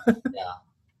you? Yeah.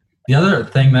 The other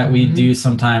thing that we do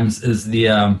sometimes is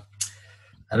I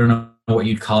don't know what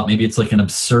you'd call it. Maybe it's like an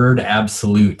absurd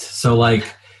absolute. So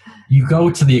like you go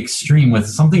to the extreme with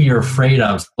something you're afraid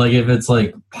of. Like if it's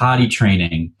like potty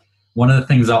training, one of the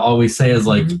things I'll always say is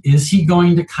like, is he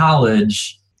going to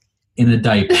college in a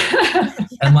diaper?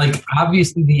 And like,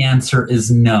 obviously the answer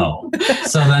is no.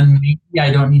 So then maybe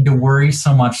I don't need to worry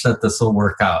so much that this will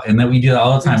work out. And that we do that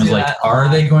all the time is like, are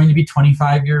they going to be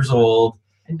 25 years old?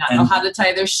 And not know how to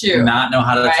tie their shoe. Not know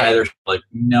how to tie their shoe. Like,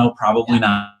 no, probably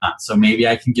not. So maybe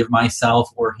I can give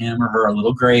myself or him or her a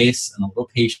little grace and a little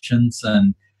patience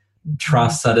and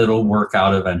trust that it'll work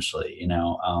out eventually.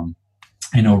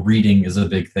 I know reading is a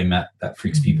big thing that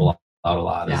freaks people out a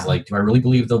lot. Is like, do I really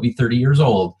believe they'll be 30 years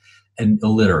old and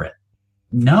illiterate?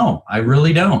 No, I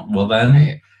really don't. Well,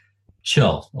 then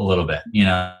chill a little bit,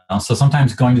 So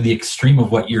sometimes going to the extreme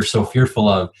of what you're so fearful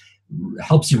of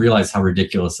helps you realize how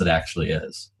ridiculous it actually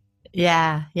is.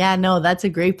 Yeah. No, that's a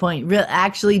great point.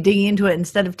 Actually digging into it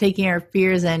instead of taking our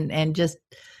fears and just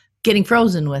getting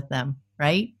frozen with them,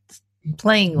 right?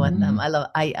 Playing with them.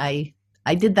 I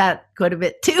did that quite a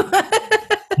bit too.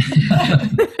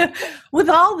 With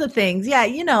all the things. Yeah,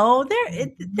 they're going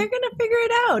to figure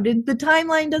it out. The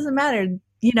timeline doesn't matter.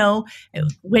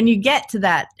 When you get to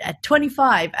that at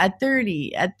 25, at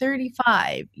 30, at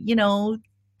 35,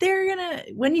 they're going to,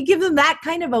 when you give them that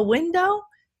kind of a window,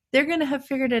 they're going to have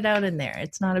figured it out in there.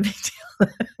 It's not a big deal.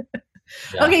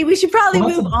 Yeah. Okay, we should probably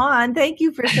move on. Thank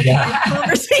you for such a good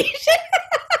conversation.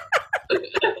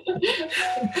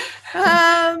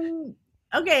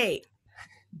 Okay.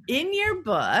 In your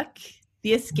book,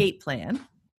 The Escape Plan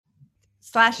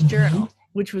 /journal,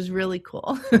 which was really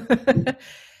cool,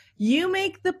 you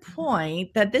make the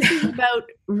point that this is about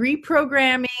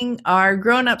reprogramming our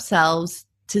grown-up selves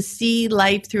to see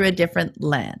life through a different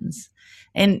lens.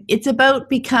 And it's about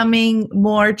becoming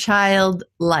more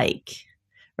childlike,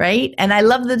 right? And I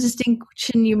love the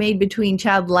distinction you made between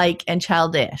childlike and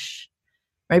childish,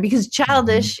 right? Because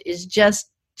childish is just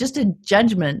a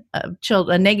judgment of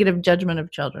children, a negative judgment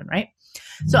of children, right?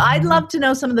 So I'd love to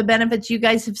know some of the benefits you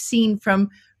guys have seen from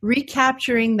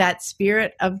recapturing that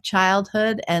spirit of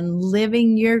childhood and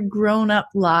living your grown-up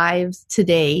lives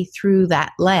today through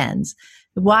that lens.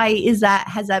 Why has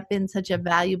that been such a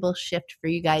valuable shift for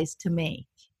you guys to make?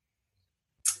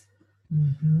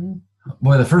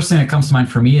 Boy, the first thing that comes to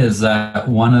mind for me is that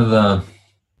one of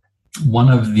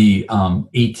the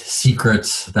 8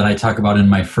 secrets that I talk about in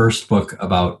my first book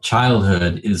about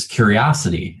childhood is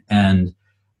curiosity. And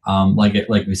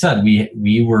like we said,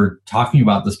 we were talking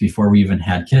about this before we even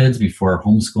had kids, before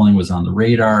homeschooling was on the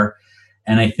radar.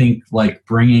 And I think like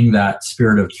bringing that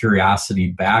spirit of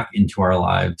curiosity back into our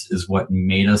lives is what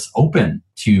made us open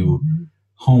to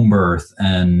home birth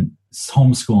and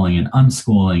homeschooling and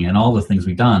unschooling and all the things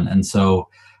we've done. And so,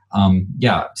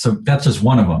 so that's just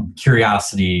one of them.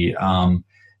 Curiosity,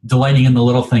 delighting in the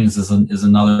little things is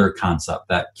another concept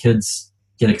that kids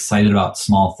get excited about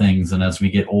small things. And as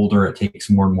we get older, it takes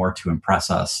more and more to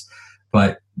impress us.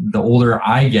 But the older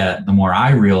I get, the more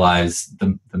I realize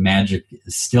the magic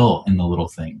is still in the little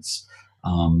things.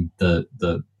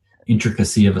 The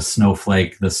intricacy of a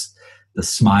snowflake, the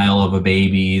smile of a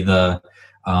baby,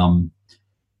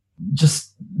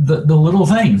 just the little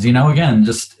things, again,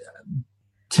 just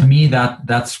to me,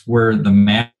 that's where the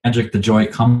magic, the joy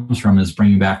comes from, is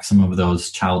bringing back some of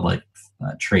those childlike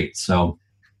traits. So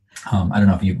I don't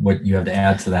know what you have to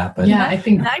add to that, but yeah, I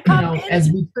think Can I pop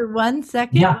in for 1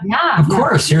 second? Yeah, of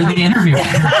course, you're the interviewer.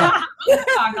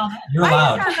 You're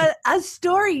allowed. I have a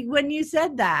story when you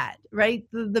said that, right?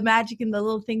 The magic and the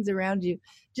little things around you.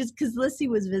 Just because Lissy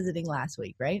was visiting last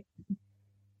week, right?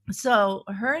 So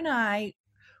her and I,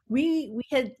 we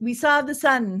saw the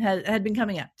sun had been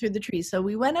coming up through the trees, so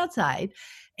we went outside,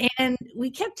 and we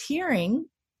kept hearing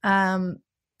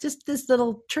just this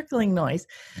little trickling noise.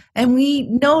 And we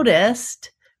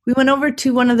noticed, we went over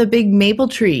to one of the big maple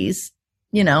trees,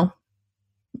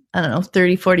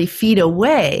 30, 40 feet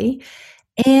away.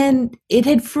 And it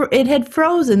had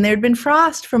frozen. There had been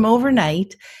frost from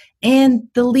overnight, and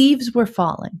the leaves were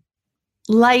falling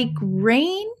like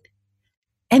rain,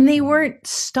 and they weren't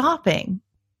stopping.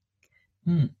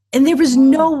 And there was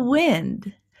no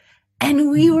wind.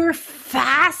 And we were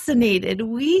fascinated.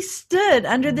 We stood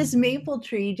under this maple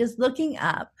tree just looking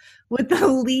up with the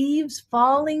leaves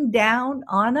falling down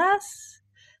on us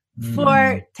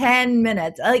for 10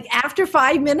 minutes. Like after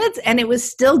 5 minutes, and it was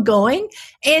still going,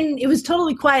 and it was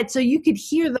totally quiet. So you could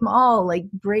hear them all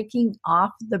like breaking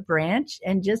off the branch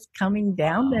and just coming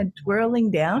down and twirling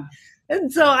down.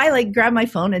 And so I like grabbed my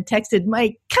phone and texted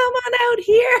Mike, come on out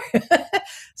here.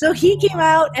 So he came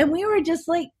out, and we were just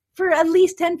like, for at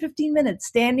least 10, 15 minutes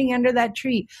standing under that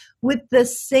tree with the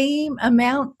same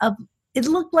amount of, it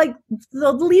looked like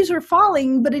the leaves were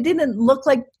falling, but it didn't look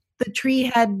like the tree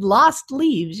had lost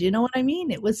leaves. You know what I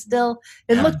mean? It was still,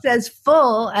 it looked as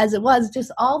full as it was, just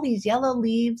all these yellow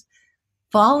leaves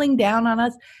falling down on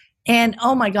us. And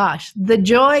oh my gosh, the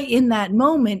joy in that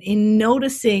moment in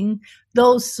noticing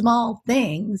those small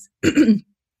things, it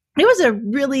was a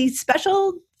really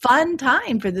special, fun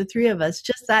time for the three of us,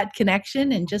 just that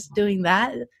connection and just doing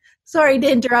that. Sorry to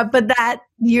interrupt, but that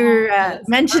you're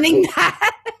mentioning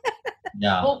that.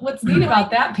 Yeah. Well, what's neat about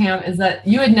that, Pam, is that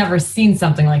you had never seen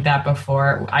something like that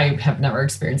before. I have never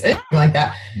experienced anything like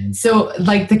that. So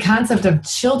like the concept of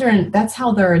children, that's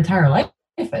how their entire life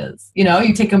is. You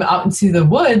take them out into the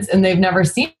woods and they've never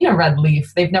seen a red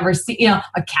leaf. They've never seen,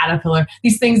 a caterpillar,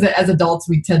 these things that as adults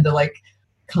we tend to like,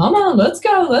 come on, let's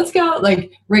go,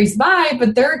 like race by,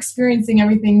 but they're experiencing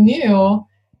everything new.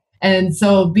 And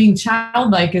so being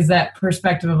childlike is that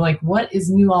perspective of like, what is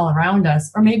new all around us,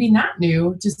 or maybe not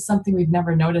new, just something we've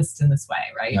never noticed in this way,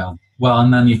 right? Yeah. Well,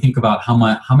 and then you think about how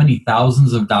many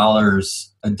thousands of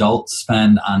dollars adults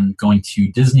spend on going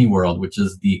to Disney World, which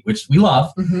we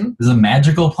love, is a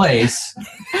magical place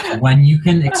when you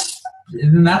can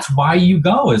and that's why you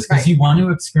go, is because you want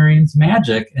to experience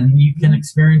magic, and you can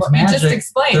experience magic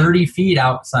 30 feet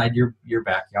outside your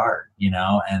backyard,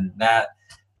 and that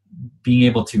being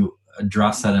able to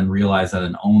address that and realize that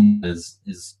and own is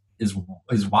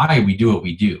why we do what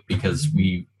we do, because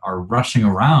we are rushing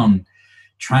around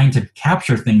trying to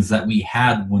capture things that we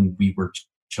had when we were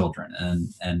children,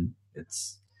 and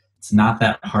it's not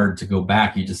that hard to go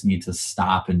back. You just need to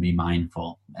stop and be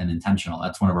mindful and intentional.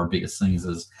 That's one of our biggest things,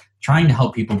 is trying to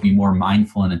help people be more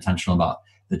mindful and intentional about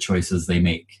the choices they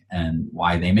make and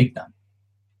why they make them.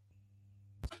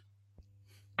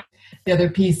 The other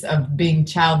piece of being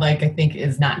childlike, I think,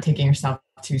 is not taking yourself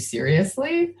too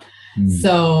seriously.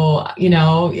 So,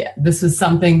 this was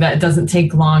something that doesn't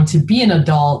take long to be an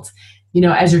adult.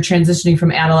 As you're transitioning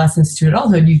from adolescence to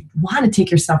adulthood, you want to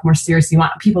take yourself more seriously. You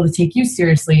want people to take you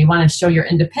seriously. You want to show your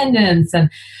independence.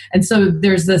 And so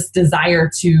there's this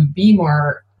desire to be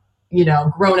more,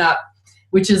 grown up,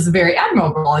 which is very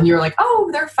admirable. And you're like, oh,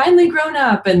 they're finally grown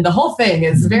up. And the whole thing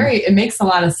is it makes a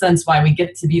lot of sense why we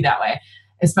get to be that way,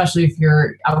 especially if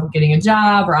you're out getting a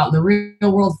job or out in the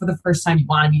real world for the first time. You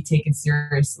want to be taken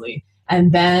seriously.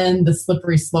 And then the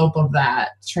slippery slope of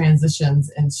that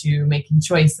transitions into making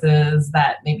choices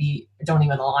that maybe don't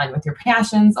even align with your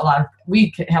passions.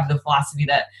 We have the philosophy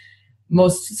that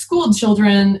most schooled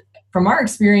children, from our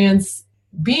experience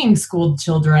being schooled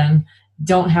children,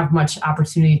 don't have much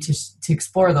opportunity to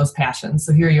explore those passions.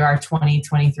 So here you are, 20,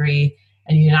 23,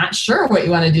 and you're not sure what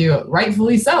you want to do.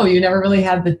 Rightfully so. You never really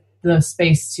had the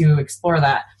space to explore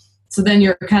that. So then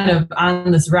you're kind of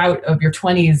on this route of your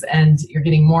 20s, and you're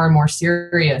getting more and more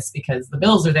serious because the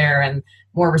bills are there and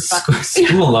more responsibility.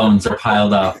 School loans are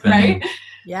piled up. And, right?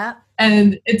 Yeah.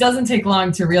 And it doesn't take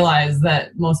long to realize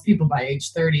that most people by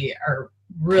age 30 are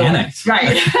really panicked.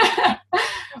 Right.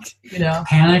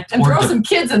 Panicked, and throw some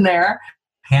kids in there.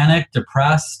 Panicked,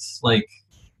 depressed,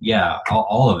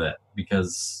 all of it,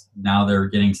 because now they're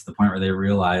getting to the point where they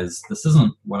realize this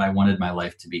isn't what I wanted my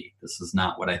life to be. This is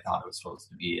not what I thought it was supposed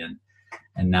to be.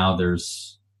 And now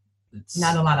it's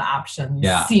not a lot of options.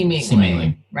 Yeah,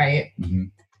 seemingly. Right. Mm-hmm.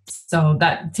 So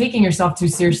that taking yourself too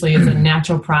seriously is a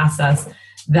natural process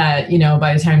that,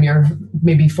 by the time you're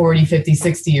maybe 40, 50,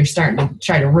 60, you're starting to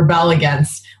try to rebel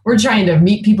against. We're trying to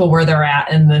meet people where they're at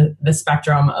in the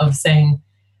spectrum of saying,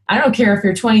 I don't care if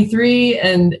you're 23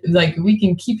 and we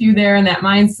can keep you there in that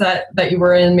mindset that you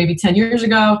were in maybe 10 years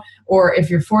ago, or if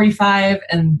you're 45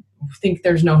 and think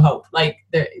there's no hope,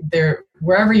 there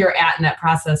wherever you're at in that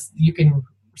process, you can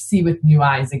see with new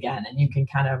eyes again, and you can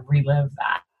kind of relive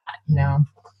that,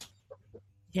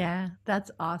 Yeah,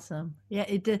 that's awesome. Yeah,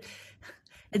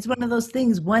 it's one of those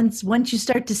things. Once you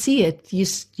start to see it,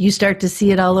 you start to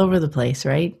see it all over the place,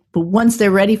 right? But once they're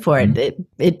ready for it,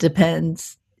 it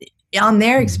depends on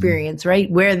their experience, right?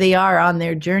 Where they are on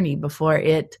their journey before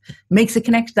it makes a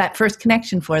connection, that first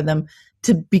connection for them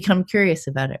to become curious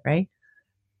about it, right?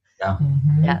 Yeah.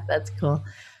 Mm-hmm. Yeah, that's cool.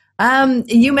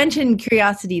 You mentioned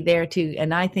curiosity there too,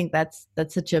 and I think that's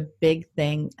such a big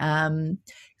thing.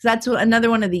 That's another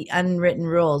one of the unwritten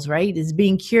rules, right? Is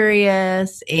being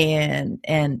curious and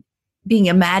being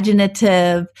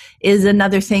imaginative is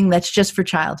another thing that's just for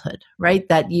childhood, right?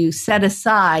 That you set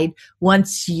aside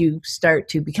once you start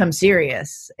to become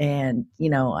serious and,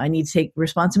 I need to take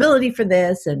responsibility for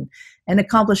this and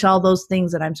accomplish all those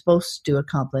things that I'm supposed to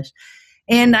accomplish.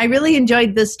 And I really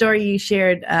enjoyed the story you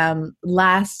shared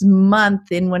last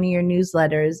month in one of your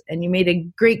newsletters, and you made a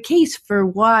great case for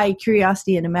why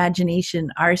curiosity and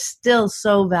imagination are still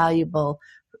so valuable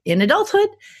in adulthood.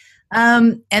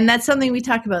 And that's something we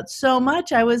talk about so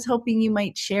much. I was hoping you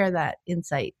might share that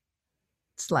insight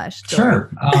 / story.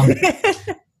 Sure.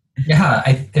 Yeah,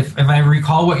 if I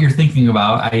recall what you're thinking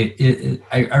about,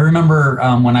 I remember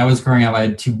when I was growing up, I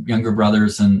had two younger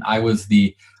brothers, and I was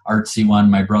the artsy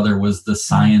one. My brother was the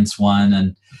science one,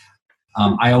 and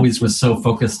I always was so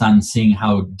focused on seeing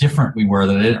how different we were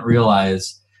that I didn't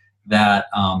realize that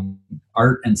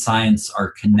art and science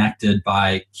are connected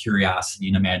by curiosity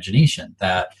and imagination.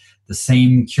 That the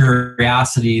same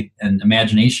curiosity and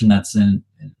imagination that's in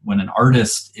when an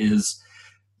artist is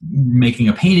making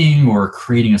a painting or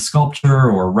creating a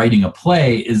sculpture or writing a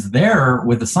play is there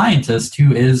with a scientist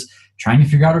who is trying to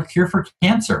figure out a cure for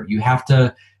cancer. You have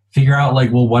to figure out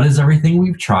what is everything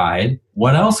we've tried?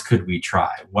 What else could we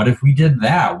try? What if we did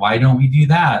that? Why don't we do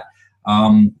that?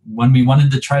 When we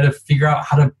wanted to try to figure out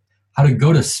how to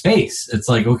go to space, it's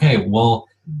okay, well,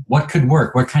 what could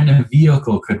work? What kind of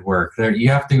vehicle could work? There, you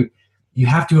have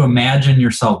to imagine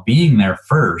yourself being there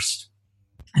first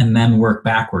and then work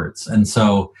backwards. And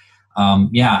so,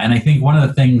 and I think one of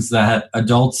the things that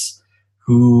adults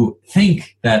who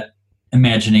think that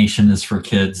imagination is for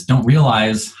kids don't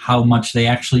realize how much they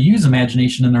actually use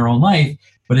imagination in their own life,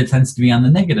 but it tends to be on the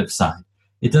negative side.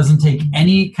 It doesn't take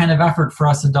any kind of effort for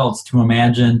us adults to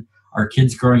imagine our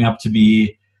kids growing up to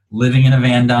be living in a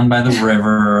van down by the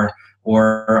river,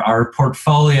 or our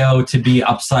portfolio to be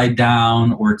upside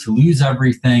down, or to lose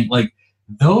everything.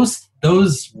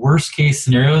 Those worst case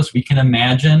scenarios we can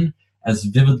imagine as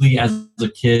vividly as a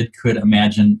kid could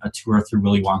imagine a tour through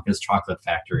Willy Wonka's chocolate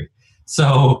factory.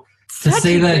 So to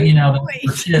say that,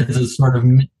 for kids is sort of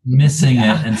missing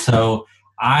it. And so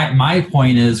my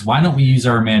point is, why don't we use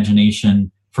our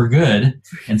imagination for good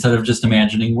instead of just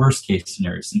imagining worst case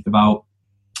scenarios? Think about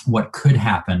what could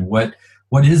happen, what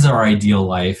is our ideal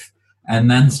life, and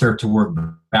then start to work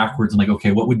backwards and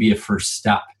okay, what would be a first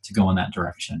step to go in that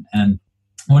direction? And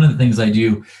one of the things I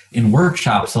do in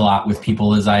workshops a lot with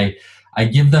people is I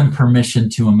give them permission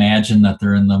to imagine that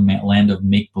they're in the land of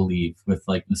make-believe with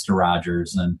Mr.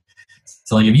 Rogers. And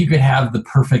so if you could have the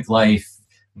perfect life,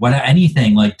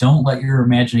 anything, don't let your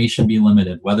imagination be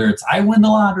limited, whether it's I win the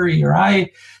lottery or I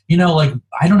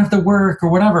don't have to work or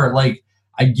whatever.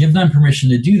 I give them permission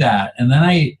to do that. And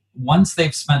then once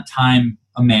they've spent time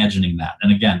imagining that,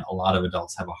 and again, a lot of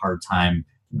adults have a hard time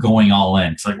going all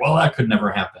in. It's well, that could never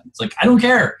happen. It's I don't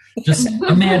care. Just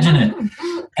imagine it.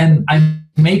 And I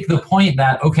make the point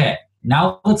that, okay,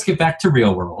 now let's get back to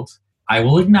real world. I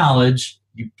will acknowledge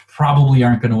you probably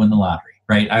aren't going to win the lottery.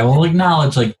 right? I will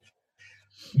acknowledge, like,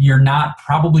 you're not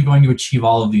probably going to achieve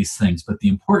all of these things, but the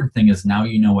important thing is now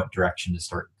you know what direction to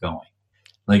start going.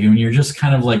 Like, when you're just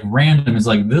kind of like random, it's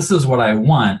like, this is what I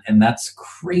want, and that's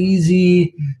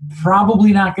crazy,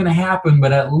 probably not going to happen,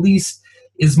 but at least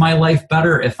is my life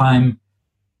better if I'm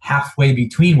halfway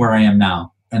between where I am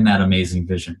now and that amazing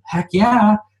vision? Heck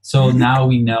yeah. So now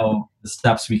we know the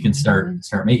steps we can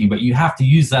start making, but you have to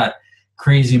use that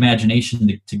crazy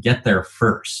imagination to get there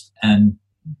first. And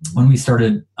when we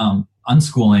started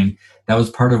unschooling, that was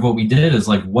part of what we did, is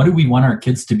like, what do we want our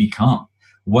kids to become?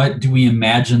 What do we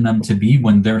imagine them to be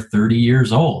when they're 30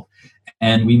 years old?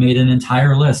 And we made an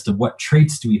entire list of what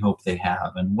traits do we hope they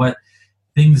have, and what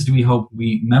things do we hope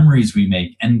memories we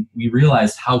make. And we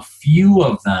realized how few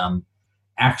of them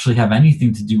actually have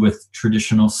anything to do with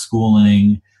traditional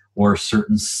schooling or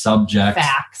certain subjects.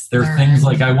 Facts. They're things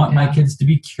like, I want my kids to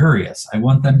be curious. I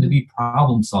want them to be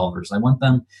problem solvers. I want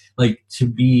them like to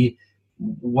be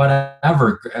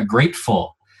whatever,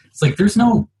 grateful. It's like,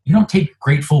 you don't take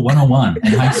Grateful 101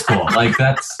 in high school. Like,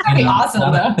 that's awesome,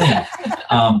 not a thing.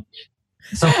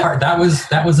 So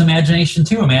that was imagination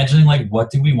too. Imagining, like,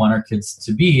 what do we want our kids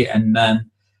to be, and then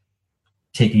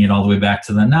taking it all the way back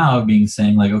to the now,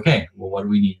 saying like, okay, well, what do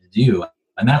we need to do?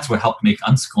 And that's what helped make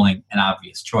unschooling an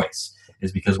obvious choice,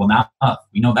 is because, well, now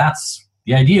we know that's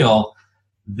the ideal.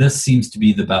 This seems to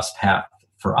be the best path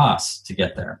for us to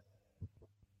get there.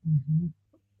 Mm-hmm.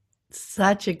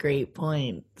 Such a great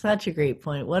point. Such a great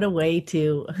point. What a way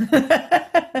to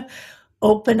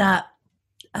open up,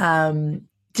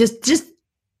 just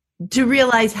to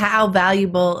realize how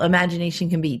valuable imagination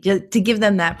can be, just to give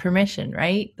them that permission,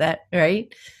 right?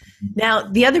 Now,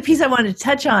 the other piece I wanted to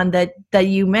touch on that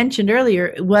you mentioned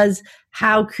earlier was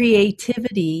how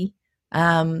creativity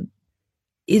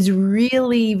is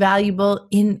really valuable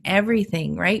in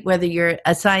everything, right? Whether you're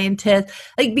a scientist,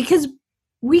 like, because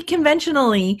we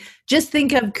conventionally just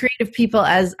think of creative people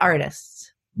as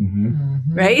artists,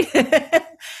 right?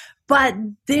 But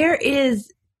there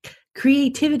is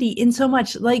creativity in so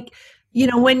much. Like,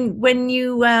 when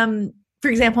you, for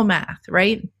example, math,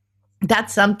 right?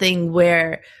 That's something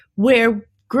where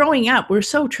growing up, we're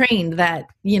so trained that,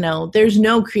 there's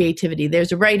no creativity.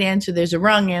 There's a right answer. There's a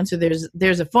wrong answer.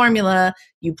 There's a formula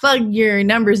you plug your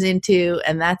numbers into,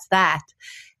 and that's that.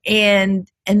 And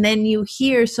then you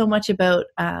hear so much about,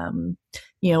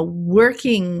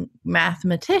 working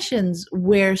mathematicians,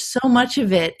 where so much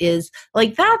of it is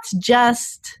like, that's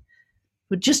just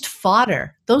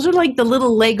fodder. Those are like the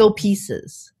little Lego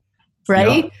pieces,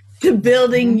 right? Yeah. To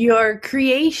building your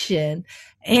creation.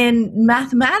 And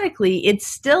mathematically, it's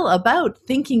still about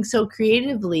thinking so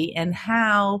creatively and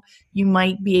how you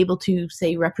might be able to,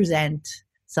 say, represent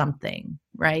something,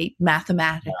 right?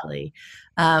 Mathematically.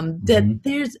 I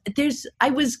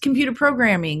was computer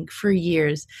programming for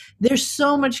years. There's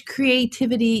so much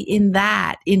creativity in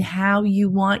that, in how you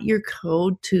want your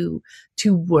code to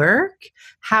work,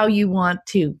 how you want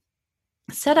to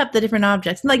set up the different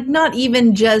objects, like, not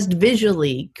even just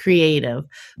visually creative,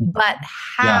 but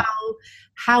how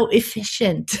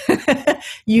efficient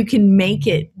you can make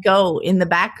it go in the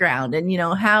background, and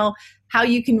how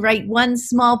you can write one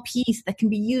small piece that can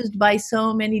be used by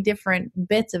so many different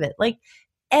bits of it. Like,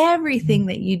 everything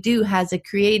that you do has a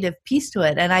creative piece to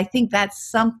it. And I think that's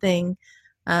something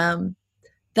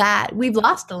that we've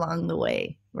lost along the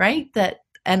way, right?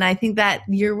 And I think that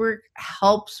your work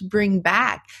helps bring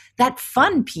back that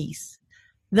fun piece,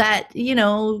 that,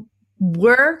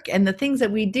 work and the things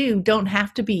that we do don't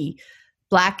have to be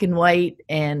black and white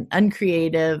and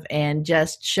uncreative and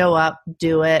just show up,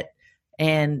 do it.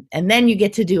 And then you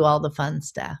get to do all the fun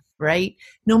stuff, right?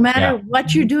 No matter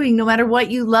what you're doing, no matter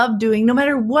what you love doing, no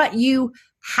matter what you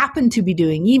happen to be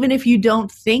doing, even if you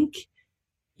don't think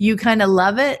you kind of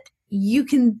love it, you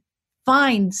can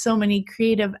find so many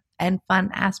creative and fun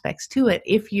aspects to it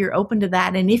if you're open to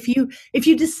that. And if you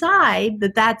decide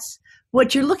that that's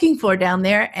what you're looking for down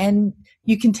there, and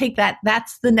you can take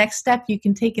that's the next step you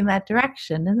can take in that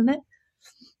direction, isn't it?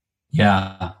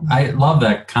 Yeah, I love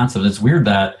that concept. It's weird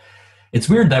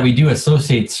that we do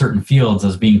associate certain fields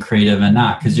as being creative and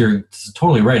not, because you're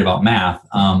totally right about math.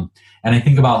 And I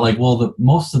think about, like, well,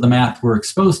 most of the math we're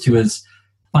exposed to is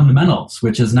fundamentals,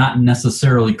 which is not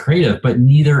necessarily creative, but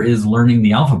neither is learning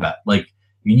the alphabet. Like,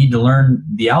 you need to learn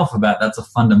the alphabet, that's a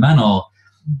fundamental,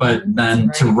 but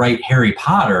then to write Harry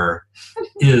Potter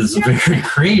is very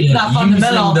creative. Not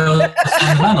fundamental. Using those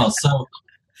fundamentals. So,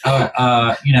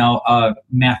 a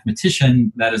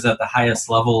mathematician that is at the highest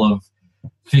level of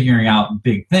figuring out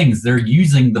big things, they're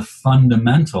using the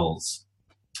fundamentals.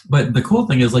 But the cool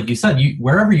thing is, like you said,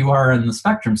 wherever you are in the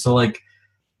spectrum, so like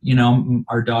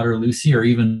our daughter Lucy, or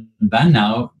even Ben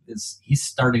now, he's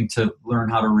starting to learn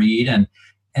how to read, and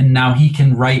now he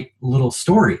can write little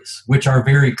stories, which are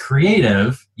very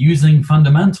creative using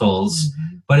fundamentals,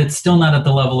 but it's still not at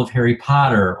the level of Harry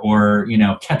Potter or,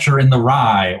 Catcher in the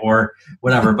Rye or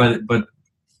whatever, but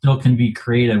still can be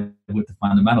creative with the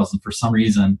fundamentals. And for some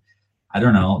reason, I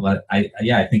don't know, but I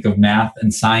think of math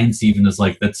and science even as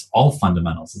like, that's all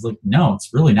fundamentals. It's like, no,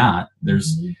 it's really not.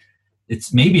 It's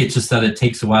just that it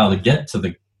takes a while to get to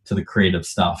the creative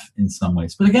stuff in some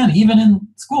ways. But again, even in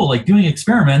school, like doing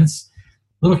experiments,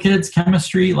 little kids,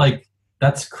 chemistry, like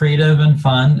that's creative and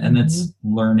fun, and it's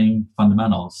learning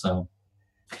fundamentals. So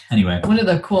anyway. One of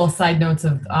the cool side notes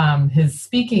of his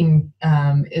speaking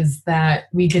is that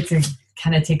we get to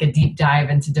kind of take a deep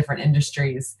dive into different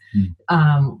industries.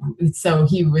 So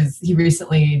he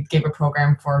recently gave a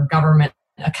program for government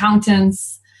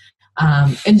accountants.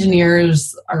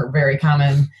 Engineers are very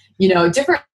common,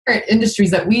 different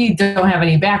industries that we don't have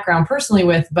any background personally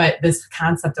with, but this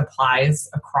concept applies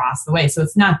across the way. So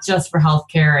it's not just for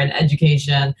healthcare and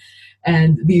education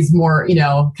and these more,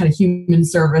 kind of human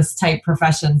service type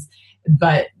professions,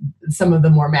 but some of the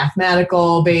more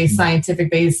mathematical based, scientific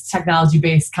based, technology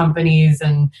based companies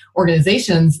and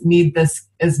organizations need this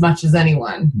as much as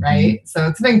anyone, right? So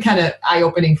it's been kind of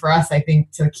eye-opening for us, I think,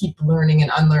 to keep learning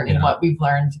and unlearning what we've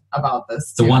learned about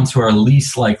this too. The ones who are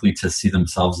least likely to see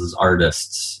themselves as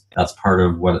artists, that's part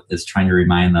of what is trying to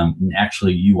remind them,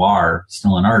 actually you are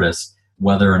still an artist,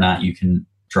 whether or not you can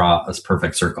draw a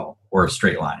perfect circle or a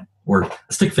straight line or a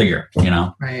stick figure,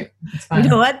 Right. You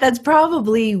know what? That's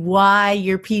probably why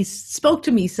your piece spoke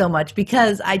to me so much,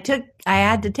 because I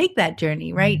had to take that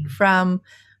journey, right? From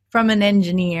an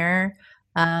engineer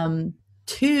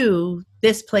to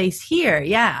this place here.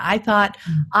 Yeah. I thought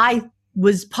I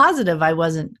was positive I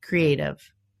wasn't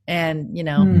creative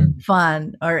and,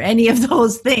 fun or any of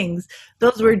those things.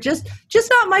 Those were just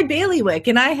not my bailiwick.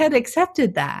 And I had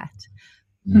accepted that.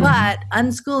 But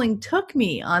unschooling took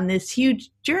me on this huge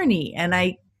journey, and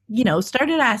I,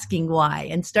 started asking why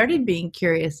and started being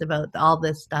curious about all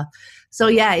this stuff. So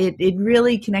yeah, it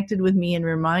really connected with me and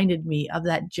reminded me of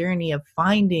that journey of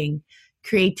finding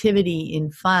creativity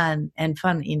in fun and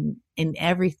fun in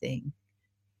everything.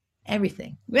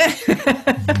 Everything.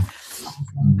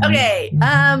 Okay.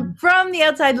 From the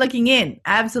outside looking in,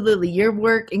 absolutely. Your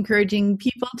work encouraging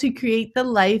people to create the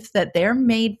life that they're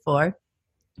made for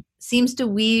seems to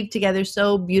weave together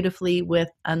so beautifully with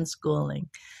unschooling.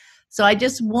 So I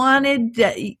just wanted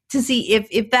to see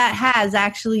if that has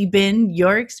actually been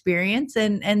your experience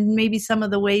and maybe some of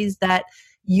the ways that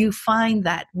you find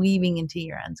that weaving into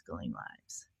your unschooling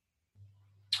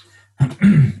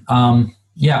lives.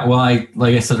 Yeah, well,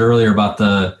 like I said earlier about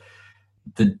the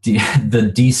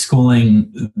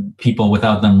deschooling people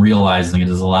without them realizing it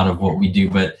is a lot of what we do.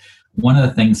 But one of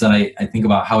the things that I think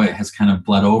about how it has kind of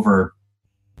bled over,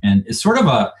 and it's sort of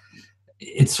a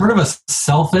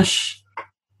selfish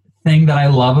thing that I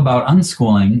love about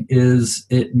unschooling, is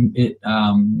it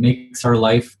makes our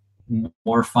life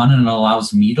more fun and it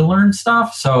allows me to learn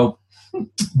stuff. So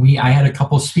I had a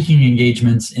couple speaking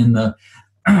engagements in the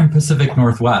Pacific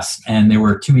Northwest, and they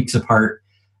were 2 weeks apart.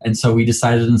 And so we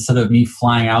decided, instead of me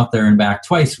flying out there and back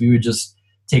twice, we would just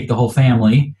take the whole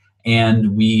family,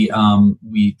 and we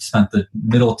spent the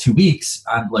middle 2 weeks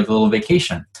on like a little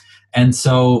vacation. And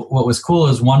so what was cool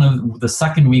is the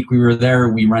second week we were there,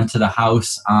 we rented a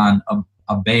house on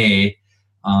a bay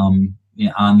on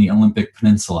the Olympic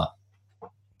Peninsula.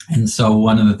 And so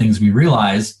one of the things we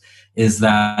realized is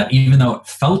that even though it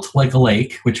felt like a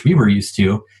lake, which we were used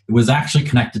to, it was actually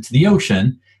connected to the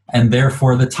ocean, and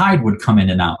therefore the tide would come in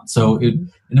and out. So it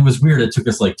was weird. It took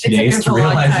us like 2 days to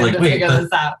realize, like, wait,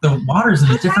 the water's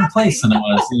in a different place than it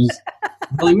was. It was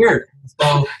really weird.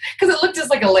 So, because it looked just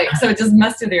like a lake, so it just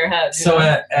messed with your head. So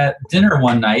at dinner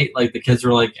one night, like the kids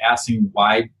were like asking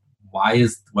what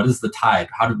is the tide?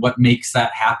 What makes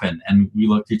that happen? And we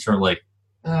looked at each other like,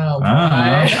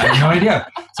 I have no idea.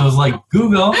 So it was like,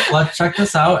 Google, let's check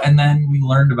this out. And then we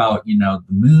learned about, the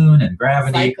moon and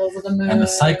gravity and the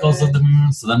cycles of the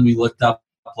moon. So then we looked up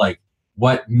like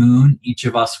what moon each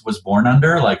of us was born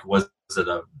under. Like, was it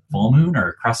a full moon or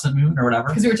a crescent moon or whatever?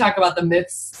 Because we were talking about the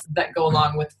myths that go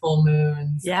along with full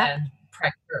moons and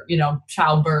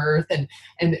childbirth, and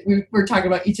we were talking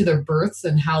about each of their births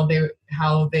and how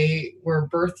they were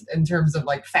birthed in terms of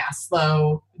like fast,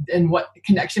 slow, and what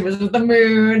connection was with the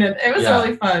moon, and it was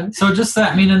really fun. So just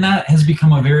that, and that has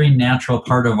become a very natural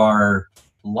part of our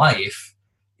life.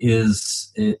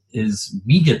 Is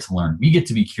we get to learn, we get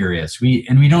to be curious, we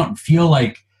don't feel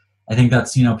like, I think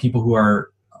that's people who are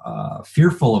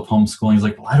fearful of homeschooling is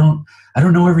like, well, I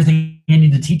don't know everything I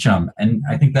need to teach them. And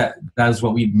I think that is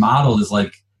what we've modeled, is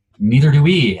like, neither do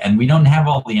we, and we don't have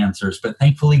all the answers, but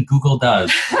thankfully Google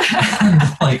does. And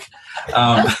like,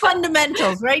 those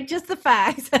fundamentals, right? Just the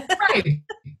facts. Right.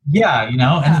 Yeah,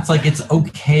 and it's like, it's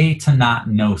okay to not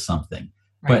know something,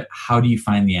 but how do you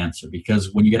find the answer?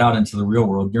 Because when you get out into the real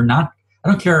world, I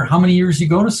don't care how many years you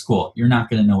go to school, you're not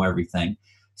going to know everything.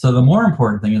 So the more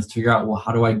important thing is to figure out, well,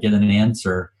 how do I get an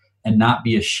answer and not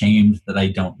be ashamed that I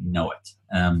don't know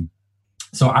it?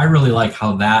 So I really like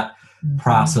how that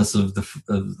process of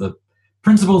the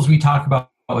principles we talk about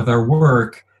with our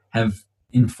work have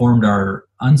informed our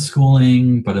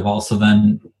unschooling, but have also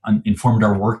then informed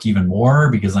our work even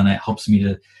more, because then it helps me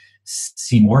to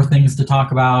see more things to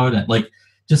talk about, and like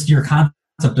just your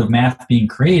concept of math being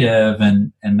creative,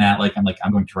 and that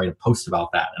I'm going to write a post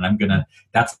about that, and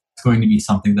that's going to be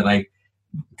something that I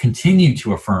continue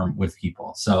to affirm with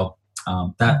people. So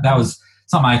that was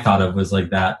something I thought of, was like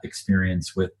that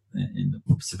experience in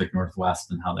the Pacific Northwest,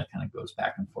 and how that kind of goes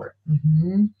back and forth.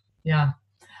 Mm-hmm. Yeah.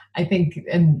 I think,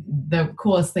 and the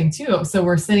coolest thing too, so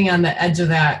we're sitting on the edge of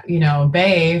that,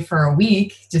 bay for a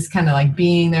week, just kind of like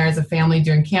being there as a family,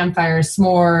 doing campfires,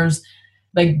 s'mores,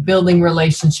 like building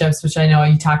relationships, which I know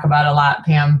you talk about a lot,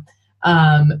 Pam.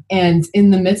 And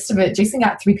in the midst of it, Jason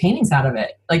got 3 paintings out of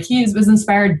it. Like, he was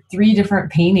inspired. 3 different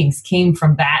paintings came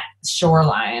from that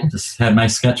shoreline. Just had my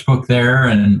sketchbook there,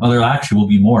 and there actually will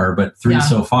be more, but 3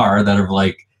 so far that are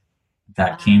like,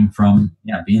 that came from,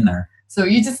 being there. So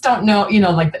you just don't know,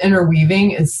 like the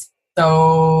interweaving is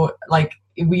so like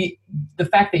the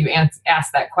fact that you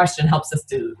asked that question helps us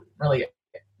to really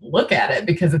look at it,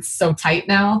 because it's so tight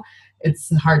now.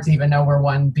 It's hard to even know where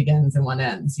one begins and one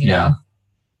ends, you know?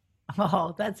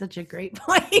 Oh, that's such a great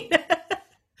point.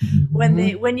 when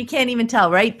you can't even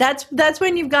tell, right? That's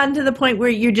when you've gotten to the point where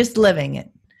you're just living it.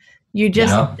 You're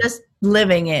just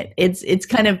living it. It's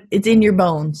in your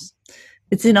bones.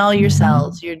 It's in all your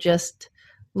cells. You're just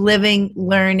living,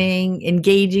 learning,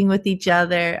 engaging with each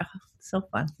other. Oh, so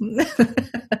fun.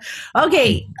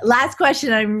 Okay, last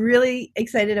question. I'm really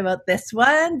excited about this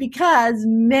one, because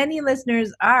many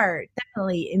listeners are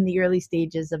definitely in the early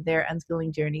stages of their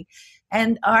unschooling journey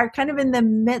and are kind of in the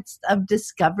midst of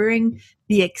discovering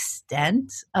the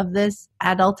extent of this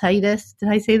adultitis. Did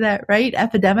I say that right?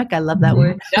 Epidemic. I love that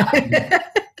word.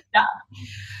 Yeah.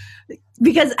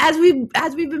 Because as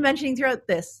we've been mentioning throughout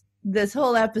this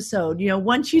whole episode,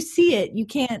 once you see it, you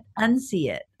can't unsee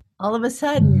it. All of a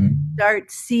sudden,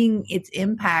 start seeing its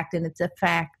impact and its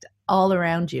effect all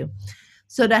around you.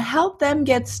 So to help them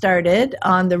get started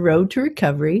on the road to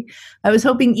recovery, I was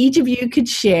hoping each of you could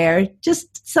share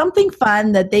just something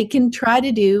fun that they can try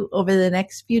to do over the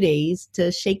next few days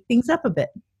to shake things up a bit.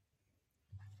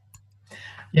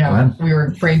 Yeah, we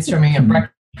were brainstorming at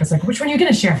breakfast. Like, which one are you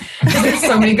going to share? There's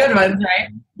so many good ones, right?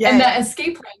 Yeah. And that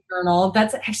escape plan journal,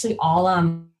 that's actually all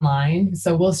online.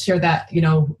 So we'll share that,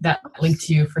 that link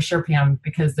to you for sure, Pam,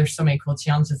 because there's so many cool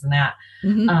challenges in that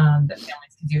that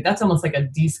families can do. That's almost like a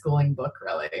deschooling book,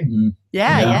 really.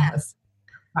 Yeah.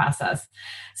 Process.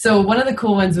 So one of the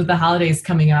cool ones with the holidays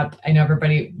coming up, I know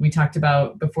we talked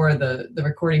about before the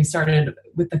recording started,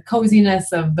 with the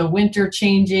coziness of the winter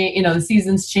changing, the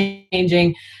seasons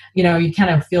changing, you kind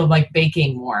of feel like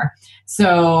baking more.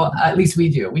 So at least we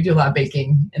do a lot of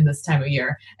baking in this time of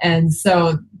year. And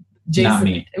so Jason, not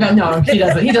me. No, he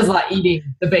doesn't. He does a lot eating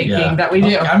the baking that we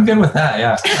do. Okay, I'm good with that.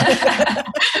 Yeah.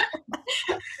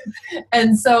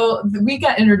 And so we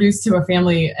got introduced to a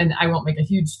family, and I won't make a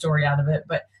huge story out of it,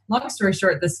 but long story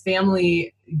short, this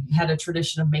family had a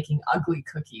tradition of making ugly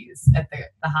cookies at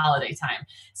the holiday time.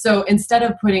 So instead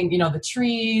of putting, the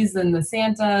trees and the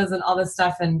Santas and all this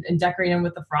stuff and decorating them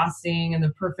with the frosting and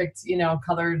the perfect,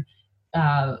 colored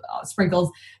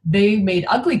sprinkles, they made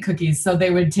ugly cookies. So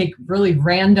they would take really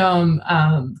random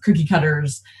cookie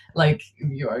cutters, like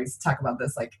you always talk about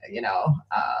this, like,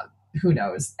 who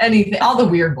knows, anything, all the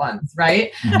weird ones,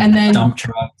 right? And then dump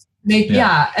trucks.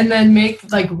 And then make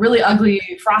like really ugly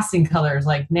frosting colors,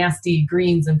 like nasty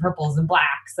greens and purples and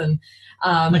blacks, and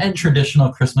and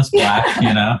traditional Christmas black,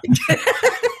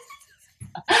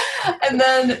 And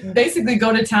then basically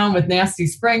go to town with nasty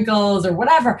sprinkles or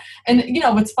whatever. And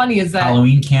what's funny is that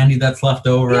Halloween candy that's left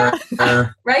over.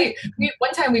 Right.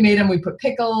 One time we made them. We put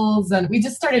pickles, and we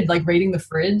just started like raiding the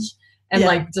fridge. And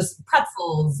like just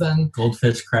pretzels and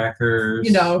goldfish crackers,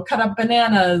 cut up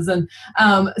bananas. And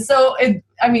so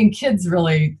kids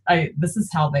really, this is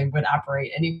how they would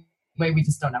operate anyway. way. We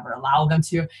just don't ever allow them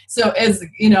to. So as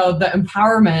you know, the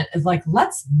empowerment is like,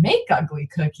 let's make ugly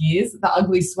cookies. The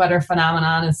ugly sweater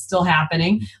phenomenon is still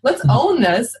happening. Let's own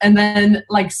this and then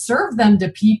like serve them to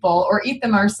people or eat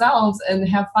them ourselves and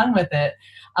have fun with it.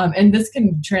 And this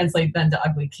can translate then to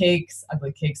ugly cakes.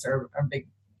 Ugly cakes are a big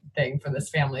thing for this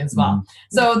family as well.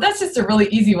 Mm-hmm. So that's just a really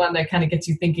easy one that kind of gets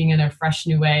you thinking in a fresh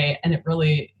new way. And it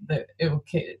really, the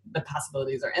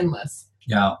possibilities are endless.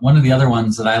 Yeah. One of the other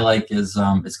ones that I like is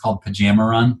it's called Pajama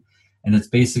Run. And it's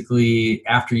basically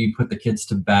after you put the kids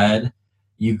to bed,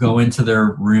 you go into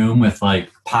their room with like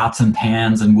pots and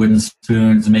pans and wooden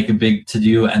spoons and make a big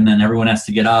to-do. And then everyone has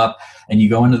to get up and you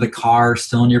go into the car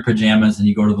still in your pajamas and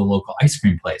you go to the local ice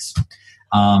cream place.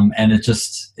 And it's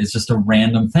just a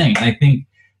random thing. And I think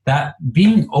that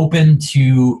being open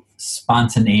to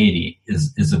spontaneity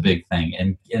is a big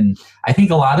thing. And I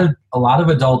think a lot of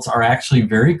adults are actually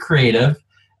very creative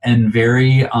and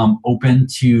very open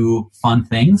to fun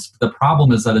things. The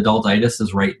problem is that adultitis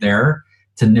is right there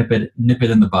to nip it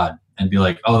in the bud and be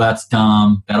like, oh, that's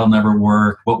dumb. That'll never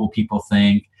work. What will people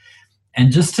think?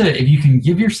 And just if you can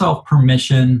give yourself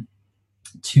permission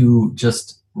to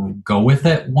just go with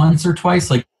it once or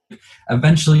twice, like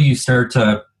eventually you start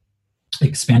to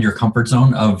expand your comfort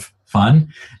zone of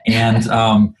fun, and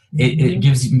it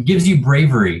gives you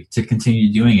bravery to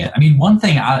continue doing it. I mean, one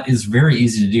thing is very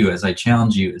easy to do, as I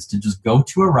challenge you, is to just go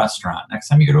to a restaurant. Next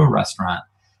time you go to a restaurant,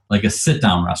 like a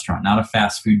sit-down restaurant, not a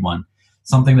fast food one,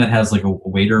 something that has like a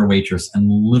waiter or waitress, and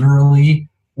literally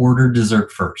order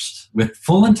dessert first with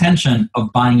full intention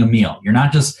of buying a meal. You're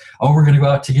not just, oh, we're going to go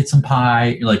out to get some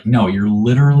pie. You're like, no, you're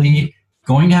literally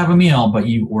going to have a meal, but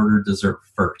you order dessert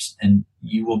first, and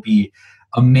you will be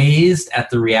amazed at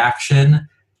the reaction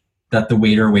that the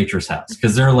waiter or waitress has,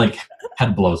 because they're like,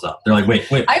 head blows up. They're like, wait.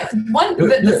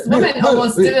 This woman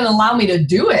almost didn't allow me to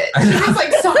do it. She was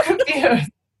like so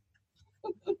confused.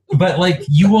 But like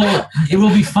it will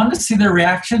be fun to see their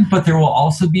reaction, but there will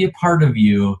also be a part of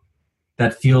you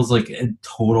that feels like a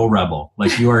total rebel.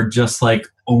 Like you are just like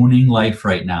owning life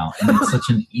right now. And it's such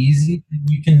an easy thing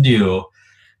you can do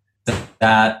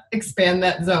that expand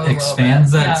that zone.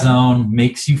 Expands that zone,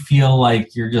 makes you feel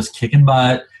like you're just kicking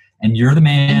butt and you're the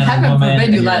man. And heaven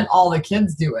forbid you let all the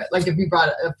kids do it. Like if you brought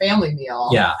a family meal.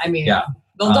 Yeah. I mean,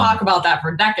 they'll talk about that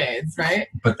for decades, right?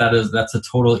 But that's a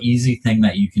total easy thing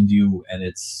that you can do, and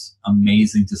it's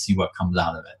amazing to see what comes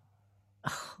out of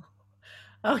it.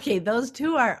 Okay, those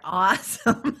two are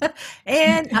awesome.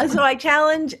 And so I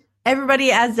challenge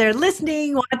everybody as they're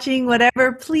listening, watching,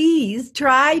 whatever, please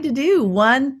try to do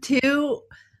 1, 2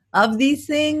 of these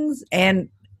things, and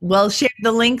we'll share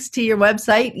the links to your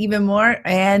website even more,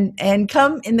 and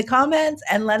come in the comments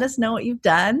and let us know what you've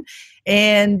done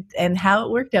and how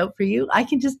it worked out for you. I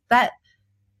can just bet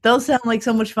those sound like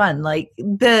so much fun. Like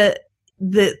the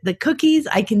cookies,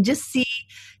 I can just see,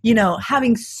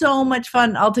 having so much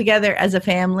fun all together as a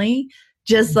family,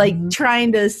 just like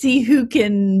trying to see who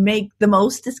can make the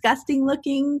most disgusting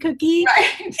looking cookie.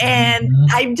 Right. And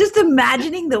I'm just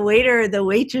imagining the waiter or the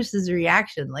waitress's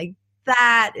reaction. Like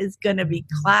that is going to be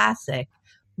classic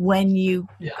when you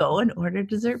go and order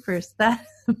dessert first. That's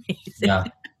amazing. Yeah.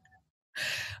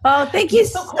 Oh, thank you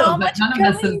so much.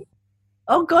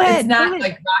 Oh, go ahead. It's not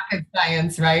like rocket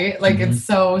science, right? Like it's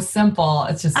so simple.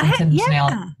 It's just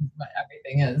intentionality. What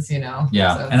everything is,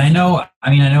 Yeah. So and I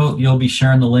know you'll be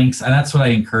sharing the links, and that's what I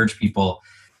encourage people.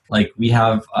 Like we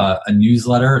have a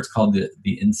newsletter. It's called the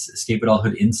Escape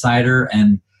Adulthood Insider,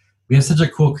 and we have such a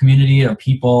cool community of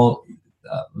people.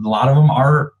 A lot of them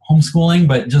are homeschooling,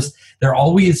 but just we're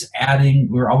always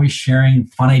sharing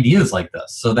fun ideas like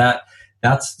this. So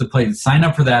that's the place. Sign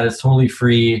up for that. It's totally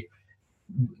free.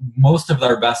 Most of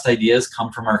our best ideas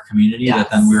come from our community that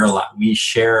then we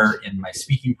share in my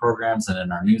speaking programs and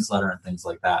in our newsletter and things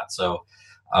like that. So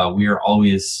we are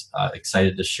always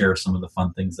excited to share some of the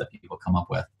fun things that people come up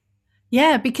with.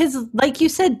 Yeah, because like you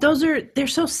said, they're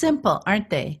so simple, aren't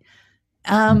they?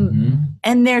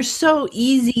 And they're so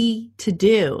easy to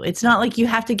do. It's not like you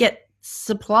have to get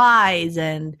supplies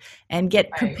and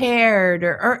get prepared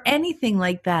or anything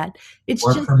like that. It's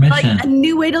just like a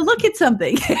new way to look at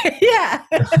something. Yeah.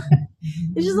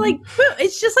 It's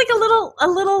just like a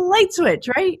little light switch,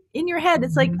 right? In your head.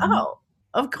 It's like, oh,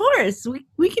 of course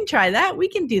we can try that. We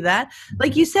can do that.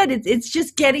 Like you said, it's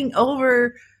just getting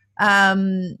over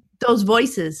those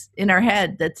voices in our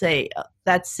head that say, oh,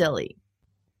 that's silly.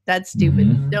 That's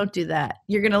stupid. Don't do that.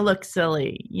 You're going to look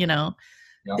silly,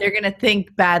 Yep. They're going to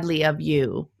think badly of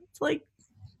you. It's like,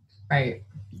 right.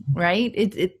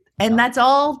 And that's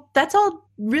all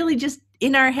really just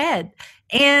in our head.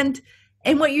 And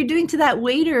what you're doing to that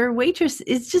waiter or waitress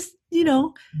is just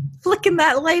flicking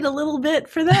that light a little bit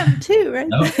for them too, right?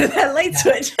 Nope. That light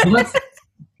switch.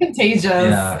 Contagious.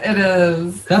 Yeah. It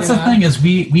is. That's the thing is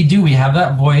we have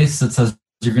that voice that says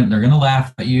they're gonna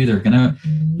laugh at you, they're gonna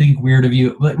think weird of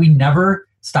you, but we never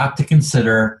stop to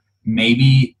consider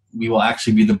maybe we will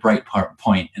actually be the bright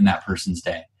point in that person's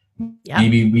day. Yeah.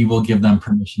 Maybe we will give them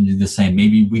permission to do the same.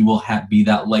 Maybe we will be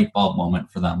that light bulb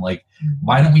moment for them. Like,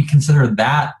 why don't we consider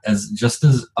that as just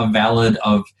as a valid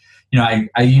of, I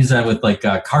use that with like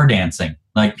car dancing.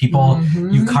 Like people,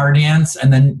 you car dance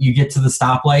and then you get to the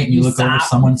stoplight and you look over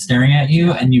someone staring at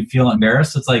you and you feel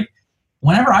embarrassed. It's like,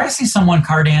 whenever I see someone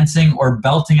car dancing or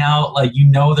belting out, like,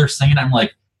 they're singing, I'm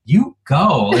like, you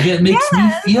go. Like, it makes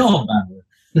me feel better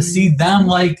to see them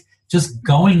like just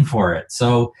going for it.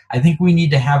 So I think we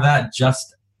need to have that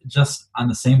just on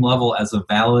the same level as a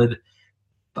valid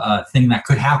thing that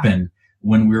could happen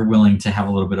when we're willing to have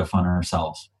a little bit of fun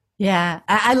ourselves. Yeah,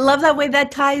 I love that way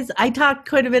that ties. I talked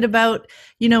quite a bit about,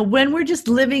 when we're just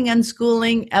living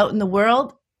unschooling out in the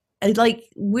world, like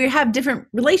we have different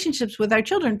relationships with our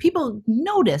children. People